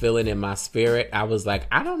had a feeling in my spirit. I was like,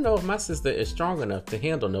 I don't know if my sister is strong enough to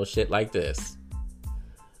handle no shit like this.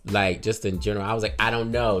 Like, just in general, I was like, I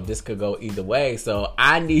don't know. This could go either way. So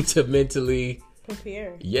I need to mentally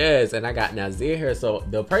prepare. Yes, and I got Nazir here. So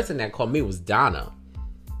the person that called me was Donna.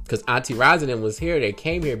 Because Auntie Rosalind was here. They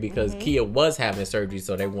came here because Kia was having surgery.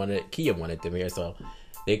 So Kia wanted them here. So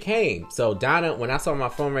they came. So Donna, when I saw my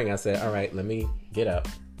phone ring, I said, all right, let me get up.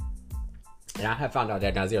 And I had found out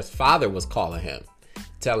that Nazir's father was calling him,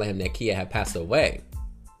 telling him that Kia had passed away.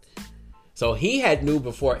 So he had knew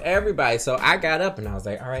before everybody. So I got up and I was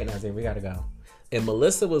like, all right, Nazir, we got to go. And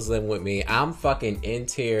Melissa was living with me. I'm fucking in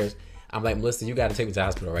tears. I'm like, Melissa, you got to take me to the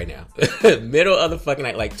hospital right now. Middle of the fucking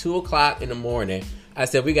night, like 2 o'clock in the morning. I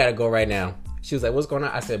said, we got to go right now. She was like, what's going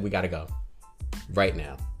on? I said, we got to go right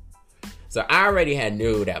now. So I already had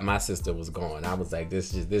knew that my sister was gone. I was like,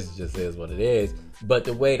 this just is what it is. But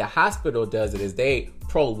the way the hospital does it is they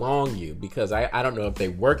prolong you because I don't know if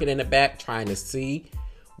they're working in the back trying to see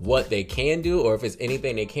what they can do or if it's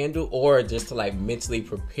anything they can do or just to like mentally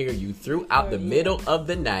prepare you throughout the middle of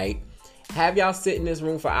the night. Have y'all sit in this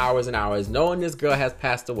room for hours and hours knowing this girl has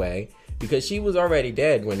passed away because she was already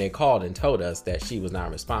dead when they called and told us that she was not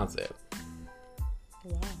responsive.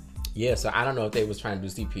 Wow. Yeah, so I don't know if they was trying to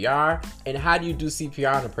do CPR. And how do you do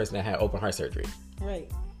CPR on a person that had open heart surgery? Right.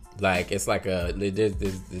 Like, it's like I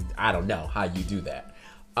don't know how you do that.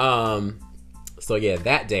 So yeah,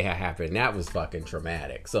 that day had happened. That was fucking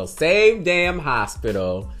traumatic. So same damn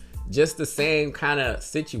hospital, just the same kind of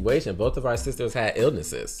situation. Both of our sisters had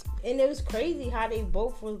illnesses. And it was crazy how they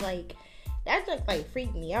both was like, that just like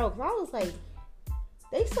freaked me out. Cause I was like,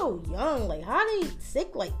 they so young. Like, how they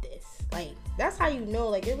sick like this? Like, that's how you know,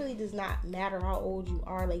 like, it really does not matter how old you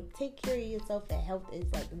are. Like, take care of yourself, and health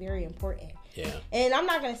is, like, very important. Yeah. And I'm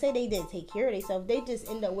not going to say they didn't take care of themselves. They just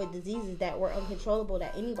end up with diseases that were uncontrollable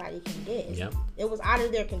that anybody can get. Yep. It was out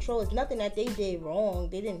of their control. It's nothing that they did wrong.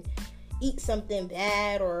 They didn't eat something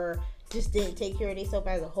bad or just didn't take care of themselves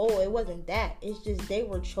as a whole. It wasn't that. It's just they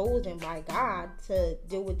were chosen by God to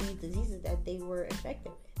deal with these diseases that they were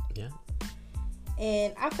infected with. Yeah.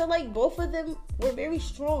 And I feel like both of them were very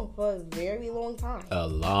strong for a very long time. A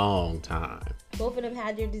long time. Both of them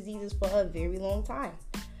had their diseases for a very long time.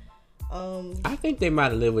 I think they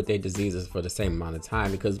might have lived with their diseases for the same amount of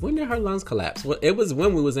time because when did her lungs collapse? Well, it was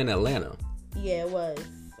when we was in Atlanta. Yeah, it was.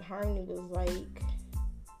 Harmony was like,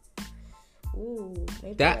 ooh.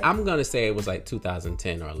 I'm gonna say it was like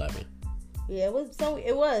 2010 or 11. Yeah, it was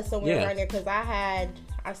somewhere around there because I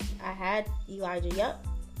had Elijah. Yep.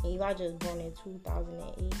 And Elijah was born in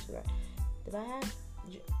 2008.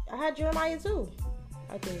 I had Jeremiah too,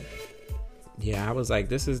 I think. Yeah, I was like,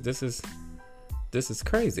 this is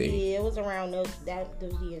crazy. Yeah, it was around those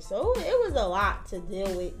years. So it was a lot to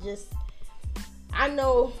deal with. Just, I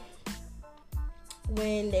know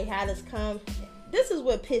when they had us come, this is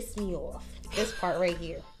what pissed me off. This part right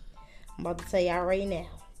here. I'm about to tell y'all right now.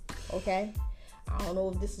 Okay? I don't know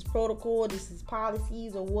if this is protocol, this is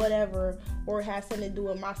policies or whatever, or it has something to do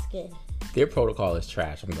with my skin. Their protocol is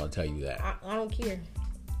trash. I'm gonna tell you that. I don't care.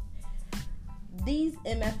 These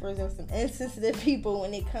MFers are some insensitive people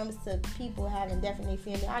when it comes to people having definite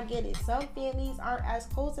family. I get it. Some families aren't as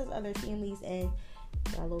close as other families, and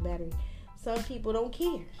got a low battery. Some people don't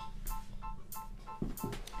care.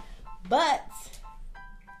 But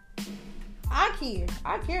I care.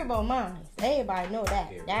 I care about mine. Everybody know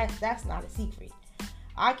that. That's not a secret.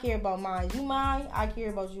 I care about mine. You mine. I care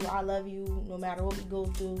about you. I love you. No matter what we go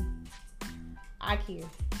through, I care.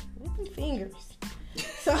 With them fingers.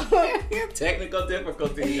 So technical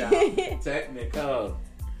difficulties, y'all. Technical.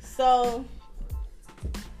 So,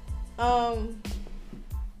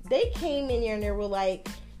 they came in here and they were like,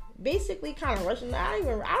 basically kind of rushing. I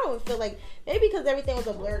don't even feel like, maybe because everything was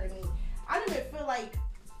a blur to me. I didn't even feel like.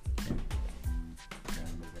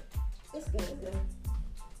 It's good.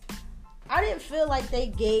 I didn't feel like they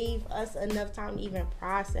gave us enough time to even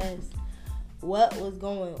process what was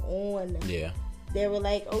going on. Yeah. They were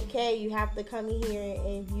like, okay, you have to come in here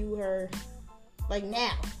and view her, like,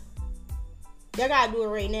 now. Y'all gotta do it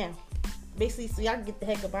right now. Basically, so y'all can get the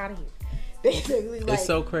heck up out of here. Basically, like, it's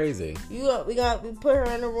so crazy. We put her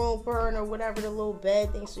in the room, put her in whatever, the little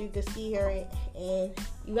bed thing, so you can see her, and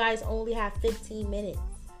you guys only have 15 minutes.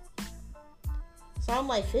 So I'm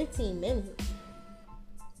like, 15 minutes?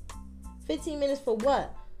 15 minutes for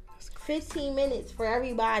what? 15 minutes for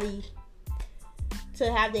everybody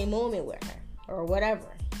to have their moment with her. Or whatever.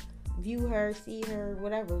 View her, see her,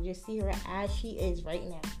 whatever. Just see her as she is right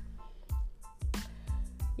now.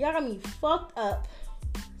 Y'all got me fucked up.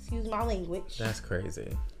 Excuse my language. That's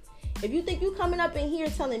crazy. If you think you coming up in here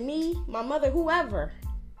telling me, my mother, whoever,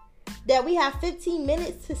 that we have 15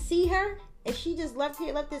 minutes to see her, and she just left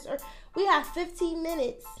this earth, we have 15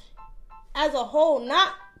 minutes as a whole,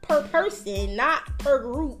 not per person, not per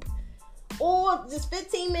group, or just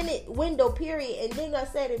 15-minute window period, and then gonna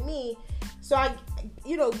say to me, so I,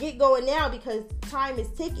 get going now because time is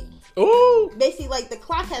ticking. Ooh. Basically, like, the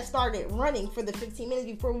clock has started running for the 15 minutes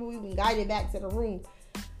before we even guided back to the room.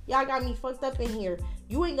 Y'all got me fucked up in here.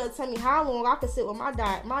 You ain't gonna tell me how long I can sit with my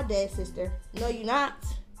dad's sister. No, you not.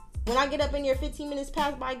 When I get up in here 15 minutes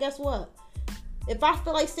past by, guess what? If I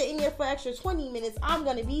feel like sitting here for extra 20 minutes, I'm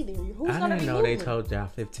gonna be there. Who's gonna be I didn't know moving? they told y'all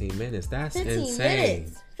 15 minutes. That's 15 insane.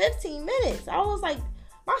 minutes. 15 minutes. I was like,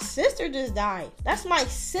 my sister just died. That's my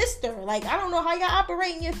sister. Like, I don't know how y'all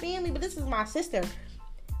operate in your family, but this is my sister.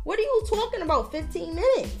 What are you talking about 15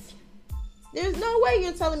 minutes? There's no way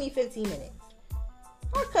you're telling me 15 minutes.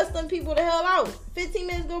 I cuss them people the hell out. 15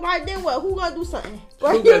 minutes go by, then what? Who gonna do something?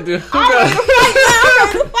 Right? Who gonna do? I'm ready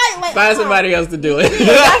to fight. Like, find somebody else to do it. Yeah,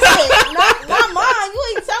 that's it. Not mine.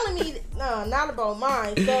 You ain't telling me. No, not about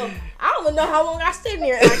mine. So I don't even know how long I stayed in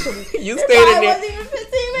there. Actually, You stayed in there. Wasn't even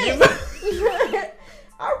 15 minutes.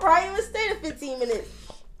 I probably even stayed 15 minutes.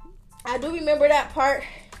 I do remember that part.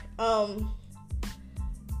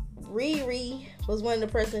 Riri was one of the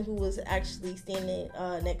person who was actually standing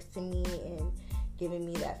next to me and giving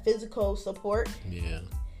me that physical support. Yeah.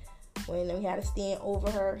 When we had to stand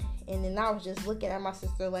over her, and then I was just looking at my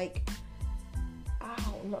sister like, I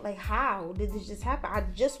don't know, like, how did this just happen? I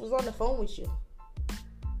just was on the phone with you.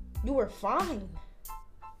 You were fine.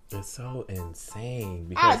 It's so insane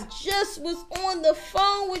because I just was on the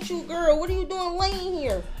phone with you, girl. What are you doing laying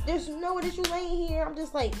here? There's no way that you laying here. I'm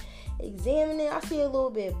just like examining. I see a little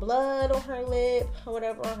bit of blood on her lip or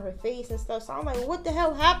whatever, on her face and stuff. So I'm like, what the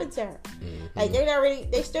hell happened to her? Mm-hmm.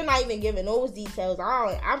 Like, they still not even giving those details.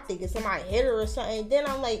 I'm thinking somebody hit her or something. Then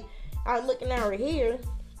I'm like, I'm looking at her hair.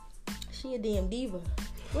 She a damn diva.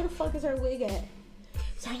 Where the fuck is her wig at?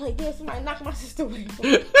 So I'm like, yeah, somebody knocked my sister wig off.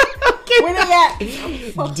 Where they at?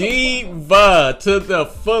 Diva to the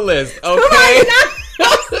fullest, okay? Somebody knocked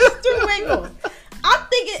my sister wig off. I'm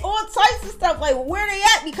thinking all types of stuff, like, where they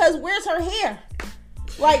at? Because where's her hair?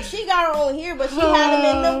 Like, she got her own hair, but she had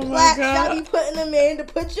them in them plaits that be putting them in to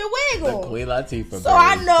put your wig on. The Queen Latifah. So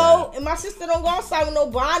I know, and my sister don't go outside with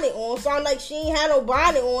no bonnet on, so I'm like, she ain't had no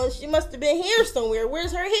bonnet on. She must have been here somewhere.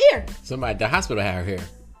 Where's her hair? Somebody at the hospital had her hair.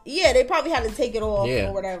 Yeah, they probably had to take it off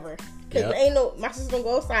or whatever. Because my sister don't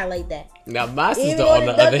go outside like that. Now, my sister, on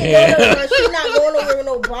the other hand, she not going over with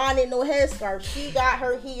no bonnet, no headscarf. She got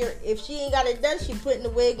her hair. If she ain't got it done, she putting the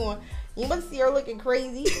wig on. You must see her looking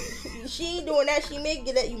crazy. She ain't doing that. You may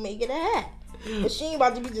get a hat. But she ain't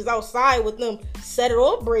about to be just outside with them set it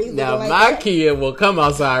off braids. Now, like my that. kid will come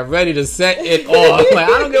outside ready to set it off. Like,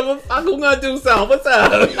 I don't give a fuck who's gonna do something. What's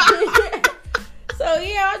up? So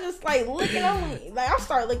yeah, I just like looking. I'm like I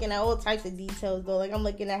start looking at all types of details though. Like I'm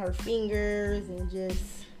looking at her fingers and just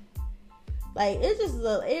Like, it's just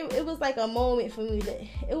it was like a moment for me that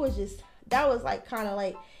that was like kind of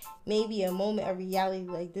like maybe a moment of reality.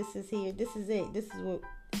 Like, this is here, this is it, this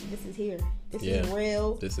is here, this is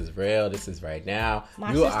real. This is real. This is right now.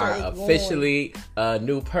 You are officially a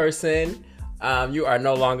new person. You are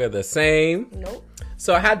no longer the same. Nope.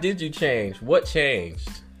 So how did you change? What changed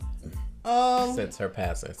since her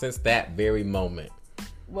passing? Since that very moment?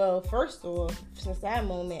 Well, first of all, since that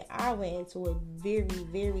moment, I went into a very,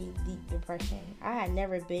 very deep depression. I've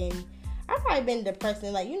probably been depressed,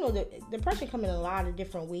 and the depression come in a lot of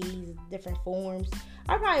different ways, different forms.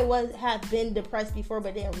 I probably have been depressed before,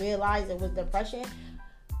 but didn't realize it was depression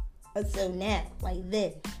until now, like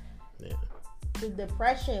then. Yeah. The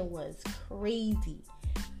depression was crazy,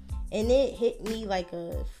 and it hit me like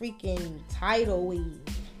a freaking tidal wave.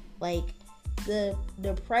 Like, the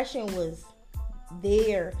depression was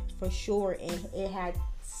there for sure, and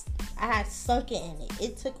I had sunk in it.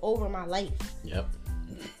 It took over my life. Yep.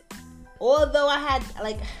 Although I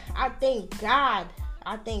thank God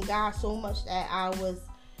so much that I was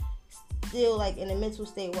still like in a mental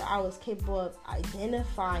state where I was capable of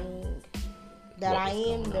identifying that I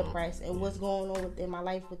am depressed and what's going on within my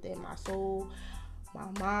life, within my soul, my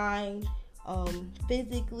mind,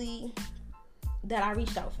 physically, that I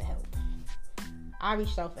reached out for help.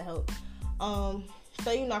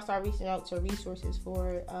 So, I started reaching out to resources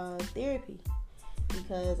for therapy,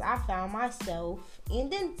 because I found myself,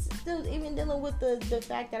 and then still even dealing with the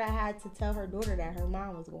fact that I had to tell her daughter that her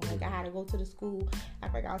mom was going. Like, I had to go to the school,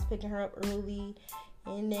 act like I was picking her up early,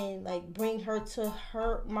 and then like bring her to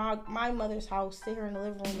my mother's house, sit her in the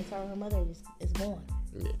living room, and tell her mother is gone.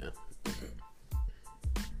 Yeah.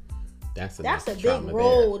 That's a big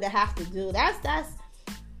role to have to do. That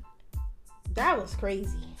was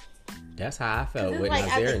crazy. That's how I felt with like,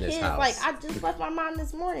 Nazir in this house. Like, I just left my mom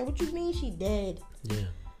this morning. What you mean she dead? Yeah.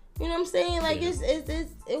 You know what I'm saying? Like,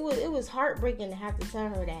 it was heartbreaking to have to tell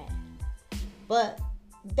her that. But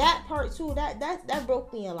that part too, that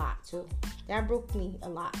broke me a lot too. That broke me a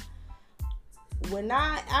lot.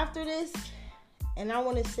 After this, and I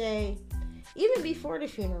want to say, even before the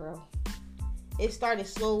funeral, it started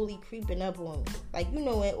slowly creeping up on me. Like, when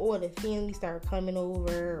all the family started coming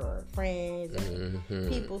over, or friends, or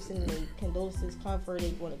people sending their condolences, comfort. They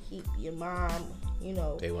want to keep your mom,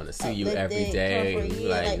 they want to see you every day. You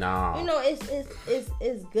like, nah.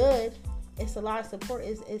 It's good. It's a lot of support.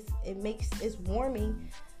 It's warming,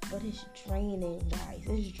 but it's draining, guys.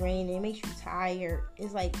 It's draining. It makes you tired.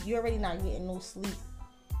 It's like you're already not getting no sleep.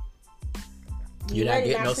 You're not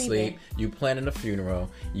getting no sleep. You planning a funeral.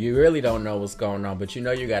 You really don't know what's going on, but you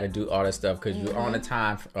got to do all this stuff because you're on a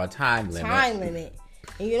time limit.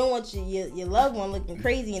 And you don't want your loved one looking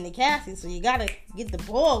crazy in the casket, so you got to get the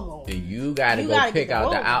ball going. And you got to go pick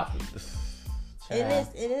out the outfit.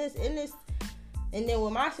 And then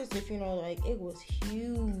with my sister's funeral, like, it was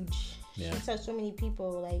huge. Yeah. She touched so many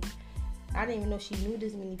people. Like, I didn't even know she knew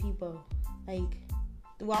this many people. Like,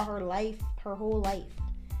 throughout her life, her whole life.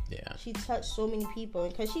 Yeah. She touched so many people.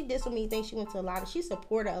 And because she did so many things, she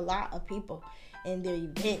supported a lot of people in their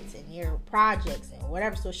events and their projects and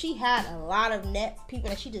whatever. So she had a lot of people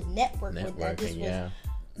that she just networked with that just was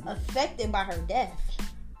affected by her death.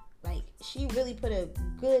 Like, she really put a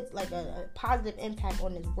good, like a positive impact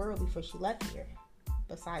on this world before she left here,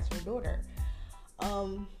 besides her daughter.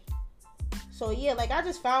 So yeah, like, I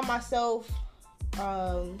just found myself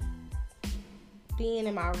being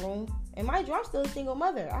in my room. And mind you, I'm still a single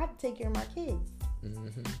mother. I have to take care of my kids,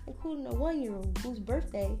 including a 1-year-old whose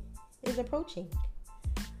birthday is approaching.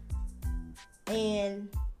 And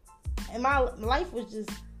my life was just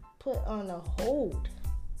put on a hold.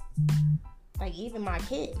 Like, even my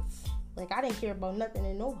kids. Like, I didn't care about nothing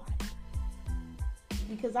and nobody.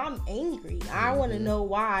 Because I'm angry. I want to know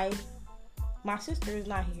why my sister is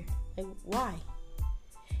not here. Like, why?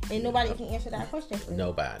 And nobody can answer that question for me.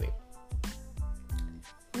 Nobody.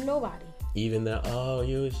 Even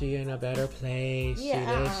she in a better place.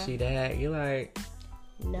 Yeah, she that. You're like,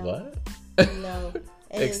 no. What? No.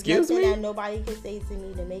 And Excuse me? that nobody could say to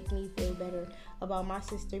me to make me feel better about my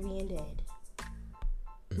sister being dead.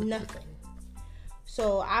 Nothing.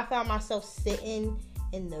 So I found myself sitting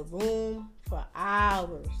in the room for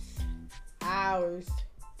hours,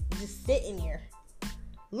 just sitting there.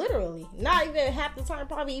 Literally, not even half the time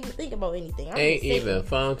probably even think about anything. Ain't even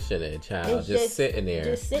functioning, child. Just sitting there.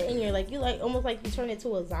 Just sitting there, like, you like almost like you turn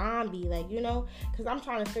into a zombie, like, because I'm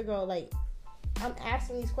trying to figure out, like, I'm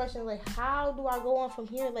asking these questions, like, how do I go on from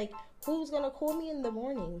here? Like, who's gonna call me in the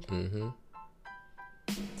morning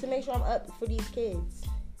to make sure I'm up for these kids?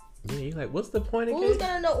 Yeah, you're like, what's the point again? Who's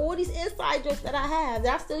gonna know all these inside jokes that I have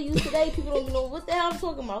that I still use today? People don't even know what the hell I'm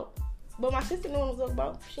talking about. But my sister know what I'm talking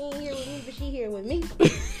about. She ain't here with me, but she here with me.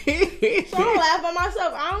 So I laugh at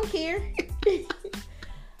myself. I don't care.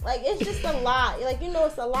 Like, it's just a lot. Like, you know,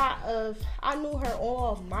 it's a lot of... I knew her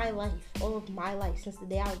all of my life since the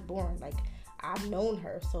day I was born. Like, I've known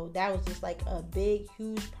her. So that was just like a big,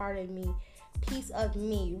 huge part of me, piece of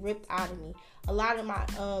me ripped out of me. A lot of my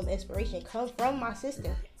inspiration comes from my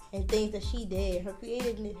sister and things that she did. Her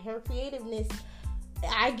creativeness,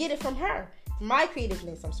 I get it from her. My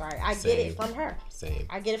creativeness, I'm sorry. I get it from her. Same.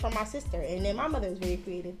 I get it from my sister. And then my mother is very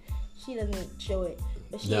creative. She doesn't show it.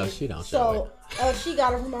 But she don't show it. She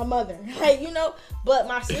got it from my mother. Like, you know, but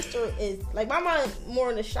my sister is, like, my mom more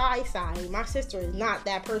on the shy side. My sister is not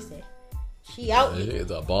that person. She out there.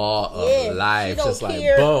 It's a ball of life. She don't just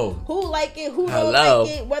care like, boom. who like it, who don't like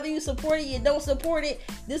it, whether you support it, you don't support it.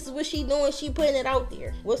 This is what she doing. She putting it out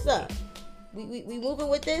there. What's up? We moving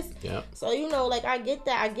with this? Yeah. So, you know, like, I get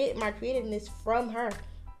that. I get my creativeness from her.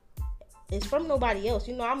 It's from nobody else.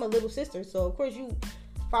 You know, I'm a little sister, so of course you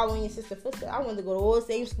following your sister's footsteps. I wanted to go to all the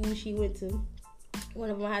same school she went to. One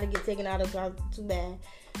of them had to get taken out of, too bad.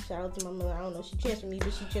 Shout out to my mother. I don't know. She transferred me,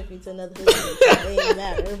 but she transferred me to another hood school. So it ain't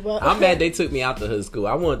matter. But I'm mad they took me out the hood school.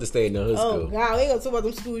 I wanted to stay in the hood school. Oh, God. We ain't going to talk about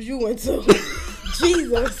them schools you went to.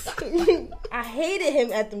 Jesus. I hated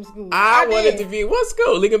him at them schools. I wanted to be, what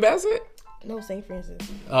school? Lincoln Bassett? No, St. Francis.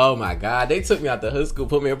 Oh, my God. They took me out the hood school,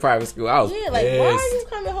 put me in private school. I was like, pissed. Why are you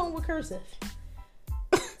coming home with cursive?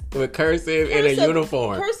 With cursive and a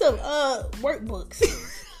uniform. Cursive workbooks.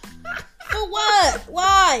 For what?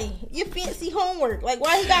 Why? Your fancy homework. Like,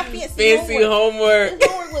 why he got fancy homework? His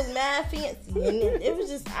homework was mad fancy. And it was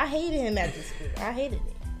just, I hated him at the school. I hated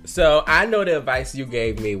it. So, I know the advice you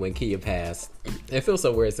gave me when Kia passed. It feels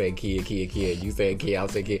so weird saying Kia. You saying Kia, I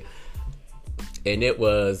was saying Kia. And it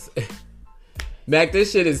was... Mac,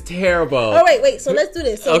 this shit is terrible. Oh, wait. So, let's do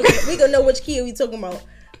this. So, okay. we gonna know which Kia we talking about.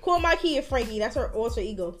 Call my Kia Frankie. That's her alter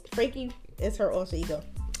ego. Frankie is her alter ego.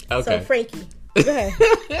 Okay. So, Frankie. Go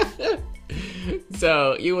ahead.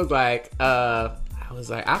 So you was like,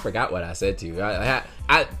 I forgot what I said to you.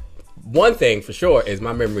 I one thing for sure is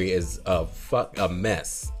my memory is a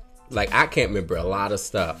mess. Like, I can't remember a lot of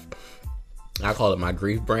stuff. I call it my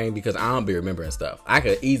grief brain because I don't be remembering stuff. I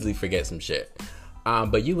could easily forget some shit.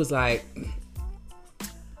 But you was like,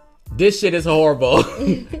 this shit is horrible.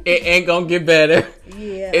 It ain't gonna get better.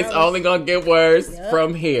 Yeah, it's only gonna get worse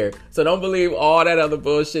from here. So don't believe all that other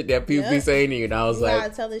bullshit that people be saying to you. And I was like,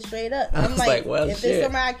 gotta tell it straight up. I'm like, well, if shit. It's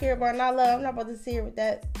somebody I care about and I love, I'm not about to sit here with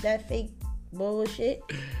that fake bullshit.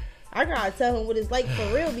 I gotta tell him what it's like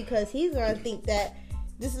for real, because he's gonna think that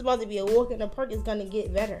this is about to be a walk in the park. It's gonna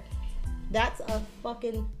get better. That's a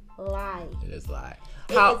fucking lie. It is a lie.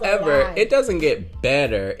 However, it doesn't get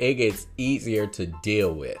better. It gets easier to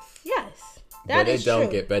deal with. Yes, but it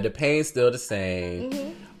don't get better. The pain's still the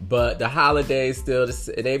same, but the holidays still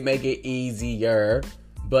they make it easier.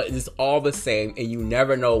 But it's all the same, and you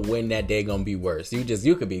never know when that day gonna be worse.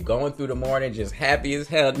 You could be going through the morning just happy as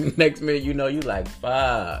hell. The next minute, you know, you like,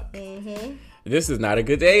 fuck. This is not a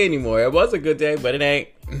good day anymore. It was a good day, but it ain't.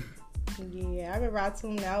 Yeah, I remember I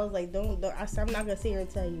told him, I was like, don't. I said, I'm not gonna sit here and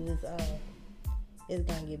tell you it's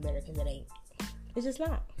gonna get better, because it ain't. It's just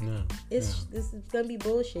not. No. This is gonna be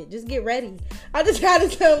bullshit. Just get ready. I just gotta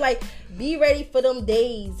tell them, like, be ready for them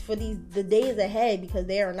days, for the days ahead, because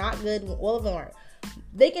they are not good. All of them aren't.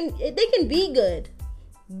 They can be good,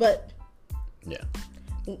 but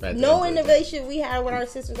knowing the relationship we had with our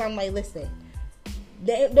sisters, I'm like, listen,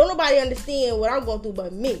 don't nobody understand what I'm going through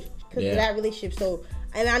but me, because of that relationship. So,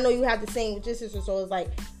 and I know you have the same with your sister, so it's like,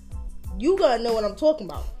 you gotta know what I'm talking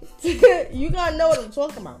about. You gotta know what I'm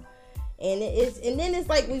talking about. And then it's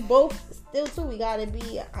like, we both still too, we gotta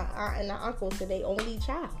be aunt and uncle to their only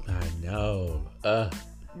child. I know.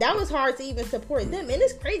 That was hard to even support them, and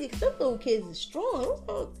it's crazy because them little kids is strong.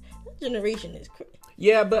 That generation is crazy.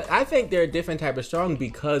 Yeah, but I think they're a different type of strong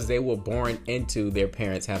because they were born into their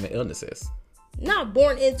parents having illnesses. Not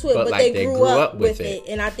born into it, but like they grew up with it,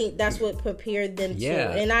 and I think that's what prepared them to.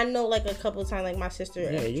 And I know, like, a couple of times, like, my sister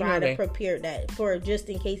tried to prepare that for just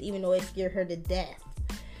in case, even though it scared her to death.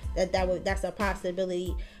 That's a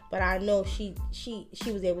possibility, but I know she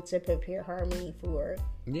was able to prepare Harmony for,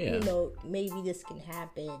 you know, maybe this can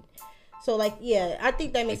happen. So, like, yeah, I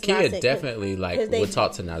think that makes a lot of sense. Definitely, like, would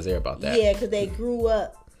talk to Nazir about that. Yeah, because they grew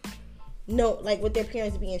up, like, with their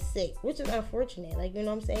parents being sick, which is unfortunate. Like, you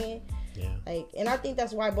know what I'm saying? Yeah. Like, and I think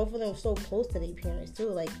that's why both of them were so close to their parents too.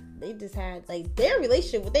 Like, they just had, like, their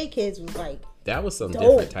relationship with their kids was like, that was some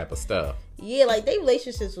different type of stuff. Yeah, like, their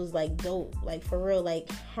relationships was like dope. Like, for real.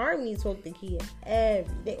 Like, Harmony talked to Kia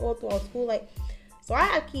every day, all throughout school. Like, so I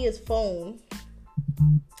have Kia's phone,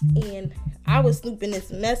 and I was snooping in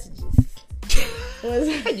some messages.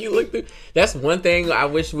 You look through. That's one thing I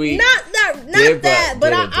wish we not that,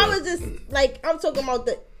 but I was just like, I'm talking about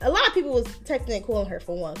a lot of people was texting and calling her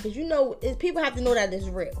for one, because people have to know that it's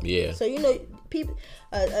real. Yeah. So people,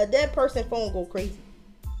 a dead person phone go crazy.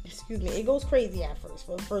 Excuse me, it goes crazy at first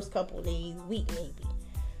for the first couple of days, week maybe.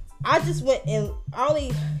 I just went and I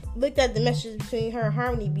only looked at the message between her and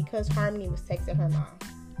Harmony because Harmony was texting her mom.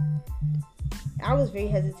 I was very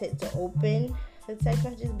hesitant to open the text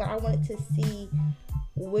messages, but I wanted to see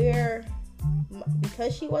where,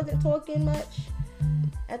 because she wasn't talking much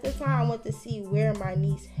at the time, I wanted to see where my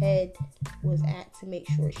niece's head was at to make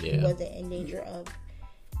sure she wasn't in danger of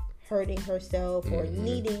hurting herself or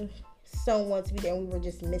needing someone to be there. We were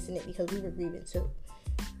just missing it because we were grieving too.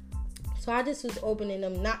 So I just was opening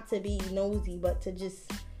them not to be nosy, but to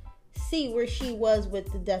just see where she was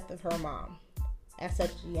with the death of her mom at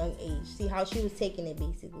such a young age. See how she was taking it,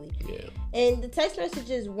 basically. Yeah. And the text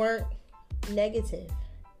messages weren't negative.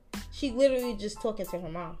 She literally just talking to her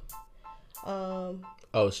mom.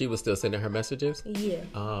 Oh, she was still sending her messages? Yeah.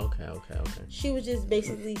 Oh, okay. She was just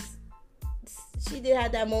basically, she did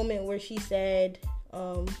have that moment where she said,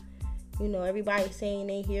 everybody's saying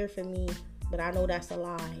they here for me, but I know that's a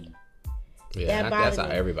lie. Yeah, that's how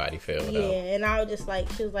everybody feels. Yeah, and I was just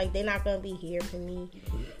like, she was like, they're not gonna be here for me,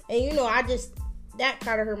 and that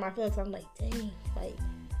kind of hurt my feelings. So I'm like, dang, like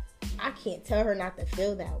I can't tell her not to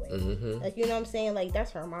feel that way. Mm-hmm. Like, you know what I'm saying? Like,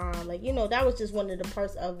 that's her mom. Like, that was just one of the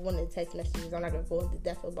parts of one of the text messages. I'm not gonna go into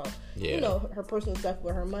depth about, her personal stuff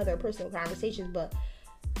with her mother, personal conversations,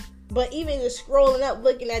 But even just scrolling up,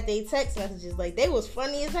 looking at their text messages, like, they was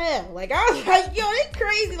funny as hell. Like, I was like, yo, they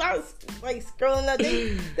crazy. I was, like, scrolling up.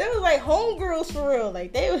 They was, like, homegirls for real.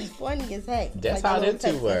 Like, they was funny as heck. That's like, how them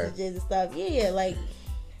two were. Messages and stuff. Yeah, like,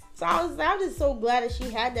 so I was just so glad that she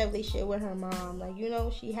had that relationship with her mom. Like,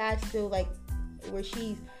 she had still, like, where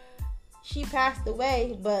she passed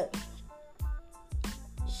away, but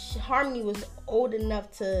Harmony was old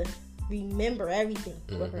enough to remember everything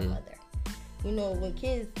with her mother. When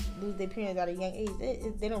kids lose their parents at a young age,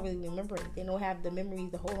 they don't really remember it. They don't have the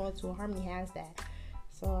memories to hold on to. Harmony has that.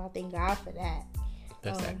 So I thank God for that.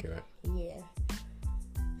 That's accurate. Yeah.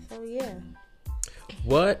 So, yeah.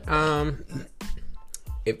 What,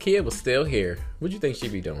 if Kia was still here, what do you think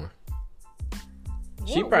she'd be doing?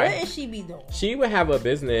 What would she be doing? She would have a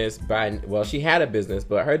business she had a business,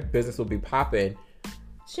 but her business would be popping.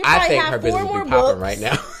 I think her business would be popping right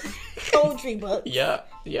now. Poetry books. Yeah.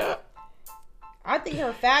 I think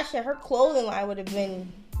her fashion, her clothing line would have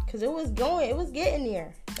been, because it was getting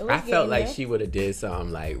there. I felt like she would have did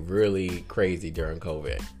something like really crazy during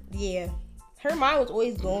COVID. Yeah. Her mind was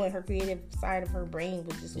always going. Her creative side of her brain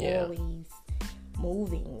was just always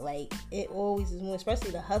moving. Like, it always is moving, especially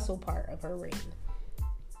the hustle part of her brain.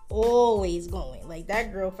 Always going. Like,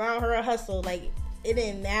 that girl found her a hustle. Like, it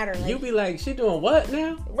didn't matter. Like, you be like, she doing what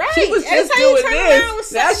now? Right. She was just doing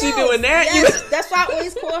this. Now she doing that. Yes. That's why I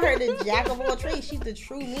always call her the jack of all trades. She's the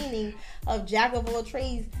true meaning of jack of all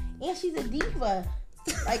trades. And she's a diva.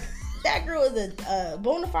 Like, that girl is a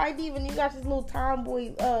bona fide diva. And you got this little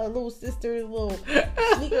tomboy, little sister, little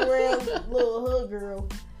sneaker around, little hood girl.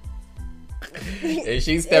 And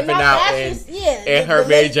she's stepping out in her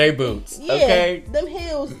Mary J boots. Yeah, okay, them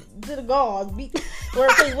heels to the gauze,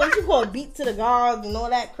 what you call beat to the gauze and all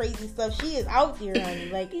that crazy stuff. She is out there, honey.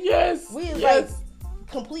 Like, we is like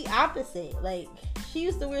complete opposite. Like, she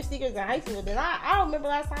used to wear sneakers in high school. Then I don't remember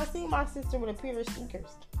last time I seen my sister with a pair of sneakers.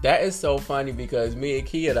 That is so funny because me and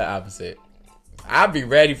Kia the opposite. I'll be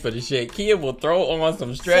ready for the shit. Kia will throw on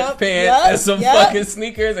some stretch pants and some fucking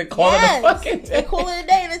sneakers and call it a fucking day. And call it a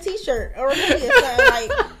day in a t-shirt or a hoodie or something.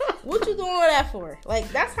 Like, what you doing all that for?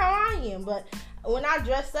 Like, that's how I am. But when I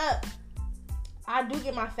dress up, I do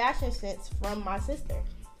get my fashion sense from my sister.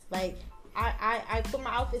 Like, I put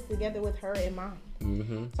my outfits together with her in mind.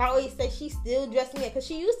 Mm-hmm. So I always say she still dressed me up because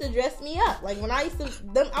she used to dress me up. Like, when I used to,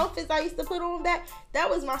 them outfits I used to put on that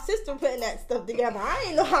was my sister putting that stuff together. I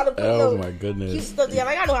didn't know how to put cute stuff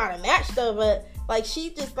together. Like, I know how to match stuff, but like,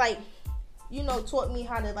 she just like, taught me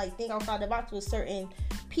how to like think outside the box with certain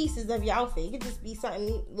pieces of your outfit. It could just be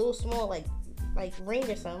something little small, like ring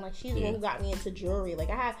or something. Like, she's the one who got me into jewelry.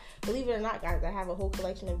 Like, I have, believe it or not, guys, I have a whole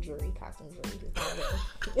collection of jewelry, costume jewelry.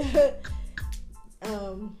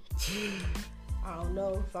 I don't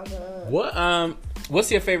know if I'm what's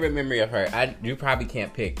your favorite memory of her? You probably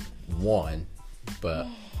can't pick one, but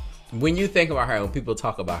when you think about her, when people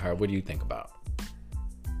talk about her, what do you think about?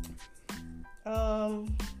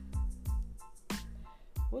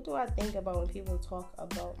 What do I think about when people talk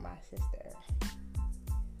about my sister?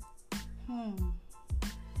 I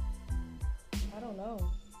don't don't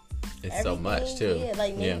know. It's Everything, so much too. Yeah,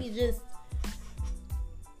 like maybe just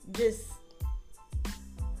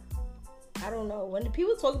I don't know. When the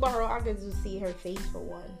people talk about her, I could just see her face for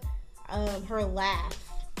one. Her laugh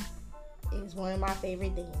is one of my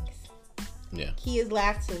favorite things. Yeah. Kia's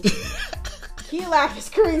laugh too. Kia laugh is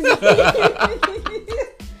crazy.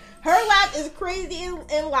 Her laugh is crazy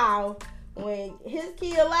and loud. When his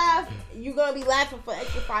Kia laugh, you're gonna be laughing for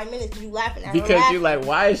extra 5 minutes. You laughing at her Because laugh. you're like,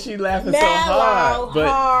 why is she laughing so Mad hard? loud, But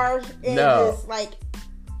hard, and no. just like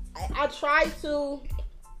I try to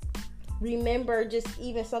remember just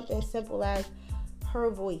even something simple as her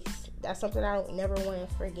voice. That's something I don't never want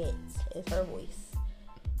to forget. Is her voice.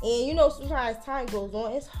 And you know, sometimes time goes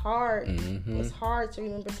on. It's hard. Mm-hmm. It's hard to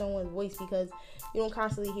remember someone's voice because you don't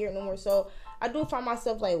constantly hear it no more. So I do find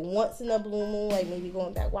myself like once in a blue moon, like maybe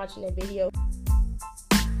going back watching that video.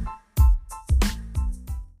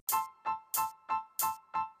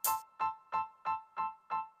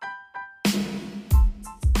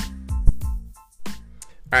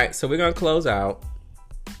 All right, so we're gonna close out.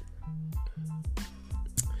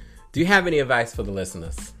 Do you have any advice for the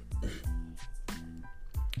listeners?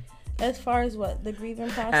 As far as what? The grieving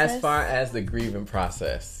process? As far as the grieving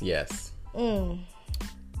process, yes.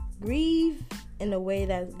 Grieve in a way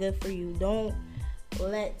that's good for you. Don't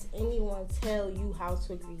let anyone tell you how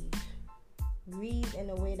to grieve. Grieve in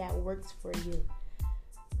a way that works for you.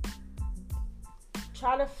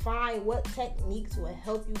 Try to find what techniques will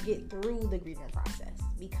help you get through the grieving process,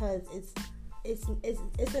 because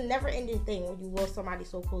it's a never-ending thing when you lost somebody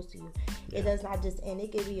so close to you. Yeah. It does not just end.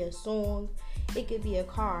 It could be a song, it could be a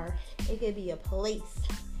car, it could be a place,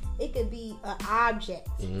 it could be an object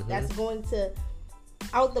that's going to,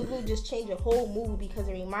 out the blue, just change your whole mood because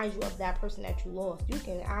it reminds you of that person that you lost. You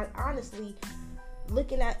can honestly,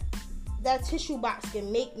 looking at that tissue box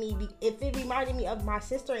can make me, if it reminded me of my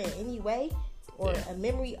sister in any way, or a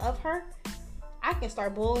memory of her, I can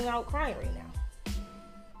start bawling out crying right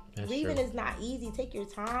now. Grieving is not easy. Take your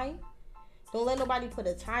time. Don't let nobody put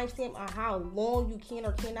a timestamp on how long you can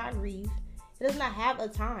or cannot grieve. It does not have a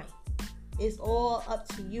time. It's all up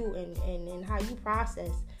to you and how you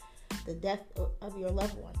process the death of your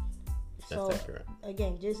loved one. So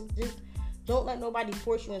again, just don't let nobody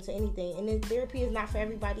force you into anything. And then therapy is not for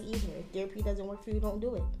everybody either. If therapy doesn't work for you, don't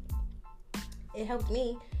do it. It helped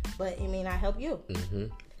me, but it may not help you.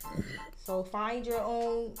 So find your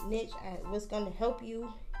own niche at what's going to help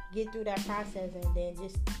you get through that process, and then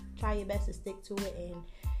just try your best to stick to it.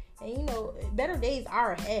 And you know, better days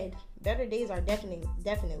are ahead. Better days are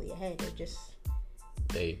definitely ahead. They're just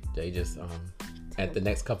they just at the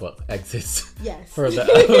next couple of exits. Yes. Further,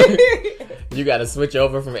 you got to switch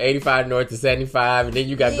over from 85 north to 75, and then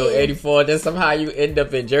you got to go 84. Then somehow you end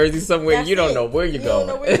up in Jersey somewhere. That's you don't know where you're going.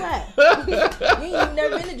 You don't know where you at. You ain't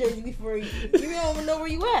never been to Jersey before. You don't even know where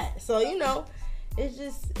you at. So you know,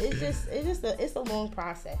 it's a long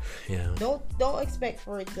process. Yeah. Don't expect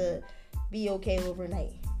for it to be okay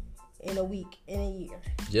overnight, in a week, in a year.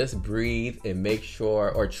 Just breathe and make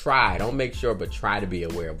sure, or try. Don't make sure, but try to be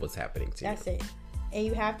aware of what's happening to you. That's it. And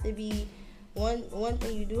you have to be one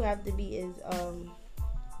thing you do have to be is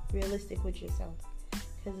realistic with yourself.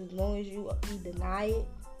 Because as long as you deny it,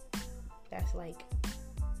 that's like,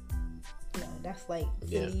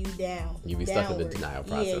 sending you down. You be downward. stuck in the denial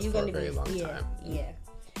process for a very long time. Yeah.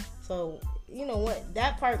 So you know what?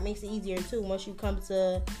 That part makes it easier too. Once you come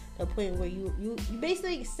to the point where you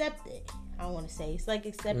basically accept it. I want to say it's like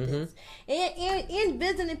acceptance and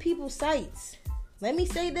visiting people's sites. Let me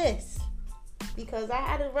say this, because I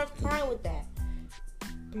had a rough time with that.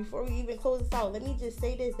 Before we even close this out, let me just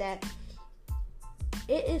say this, that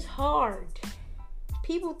it is hard.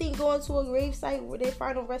 People think going to a grave site where their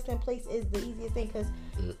final resting place is the easiest thing because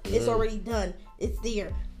it's already done. It's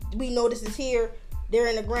there. We know this is here. They're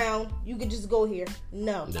in the ground. You could just go here.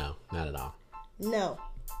 No, not at all. No.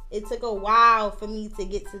 It took a while for me to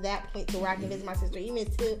get to that point to where I can visit my sister. Even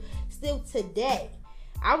still today,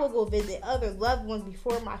 I will go visit other loved ones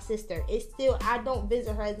before my sister. It's still, I don't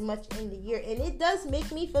visit her as much in the year. And it does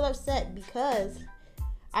make me feel upset because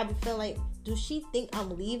I be feeling like, do she think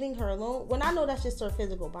I'm leaving her alone? When I know that's just her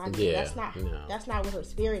physical body. Yeah, that's not what her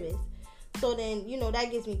spirit is. So then,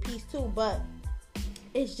 that gives me peace too. But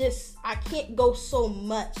it's just, I can't go so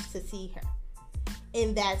much to see her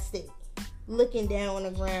in that state. Looking down on the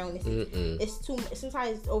ground, it's too.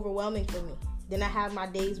 Sometimes it's overwhelming for me. Then I have my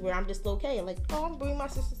days where I'm just okay. Like, I'm bringing my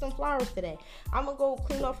sister some flowers today. I'm gonna go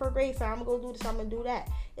clean off her gravesite. I'm gonna go do this. I'm gonna do that.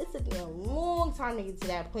 It took me a long time to get to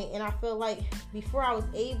that point, and I feel like before I was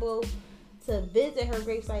able to visit her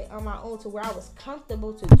gravesite on my own, to where I was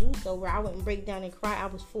comfortable to do so, where I wouldn't break down and cry, I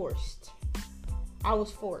was forced.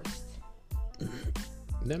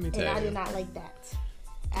 Let me tell And you. I did not like that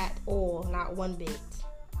at all, not one bit.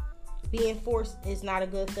 Being forced is not a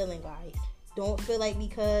good feeling, guys. Don't feel like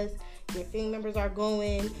because your family members are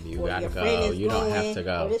going, You or gotta your go. friend is You don't going, have to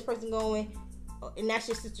go. or this person going, and that's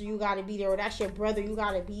your sister, you gotta be there, or that's your brother, you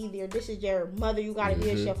gotta be there. This is your mother, you gotta be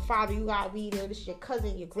there. This is your father, you gotta be there. This is your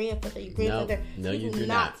cousin, your grandfather, your grandmother. No, you do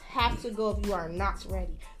not have to go if you are not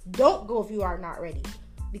ready. Don't go if you are not ready,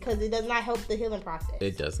 because it does not help the healing process.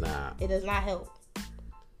 It does not. It does not help.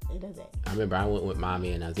 It doesn't. I remember I went with Mommy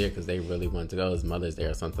and Nazir because they really wanted to go. His mother's there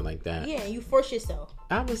or something like that. Yeah, and you force yourself.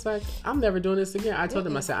 I was like, I'm never doing this again. I told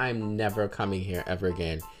them, I said, I'm never coming here ever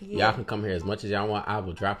again. Yeah. Y'all can come here as much as y'all want. I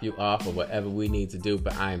will drop you off or whatever we need to do,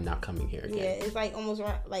 but I am not coming here again. Yeah, it's like almost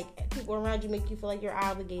like people around you make you feel like you're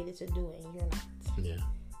obligated to do it, and you're not. Yeah.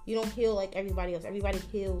 You don't heal like everybody else. Everybody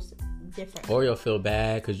heals different. Or you'll feel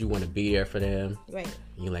bad because you want to be there for them. Right.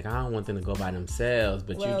 You're like, I don't want them to go by themselves,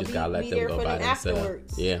 but Well, you just got to let them go by themselves.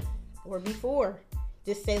 Afterwards. Yeah. Or before.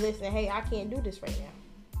 Just say, listen, hey, I can't do this right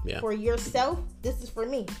now. Yeah. For yourself, this is for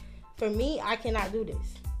me. For me, I cannot do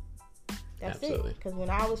this. That's Absolutely. it. Because when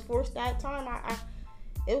I was forced that time,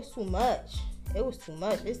 it was too much. It was too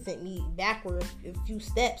much. It sent me backward a few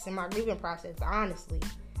steps in my grieving process, honestly.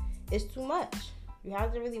 It's too much. You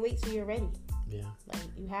have to really wait till you're ready. Yeah. Like,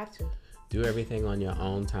 you have to. Do everything on your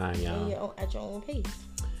own time, y'all. At your own pace.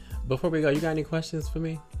 Before we go, you got any questions for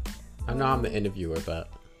me? I know I'm the interviewer, but...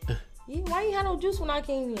 Yeah, why you had no juice when I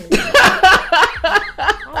came here?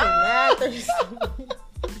 I was mad thirsty.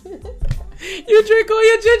 You drink all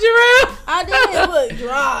your ginger ale? I did. Look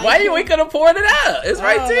dry. Why we could have poured it out? It's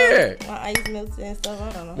right there. My ice melted and stuff.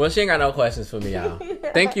 I don't know. Well, she ain't got no questions for me, y'all.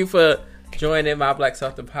 Thank you for joining my Black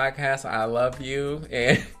Something podcast. I love you,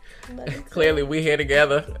 and clearly we here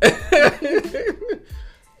together.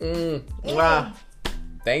 Wow.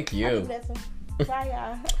 Thank you.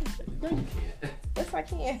 Bye, y'all. Yes, I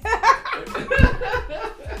can.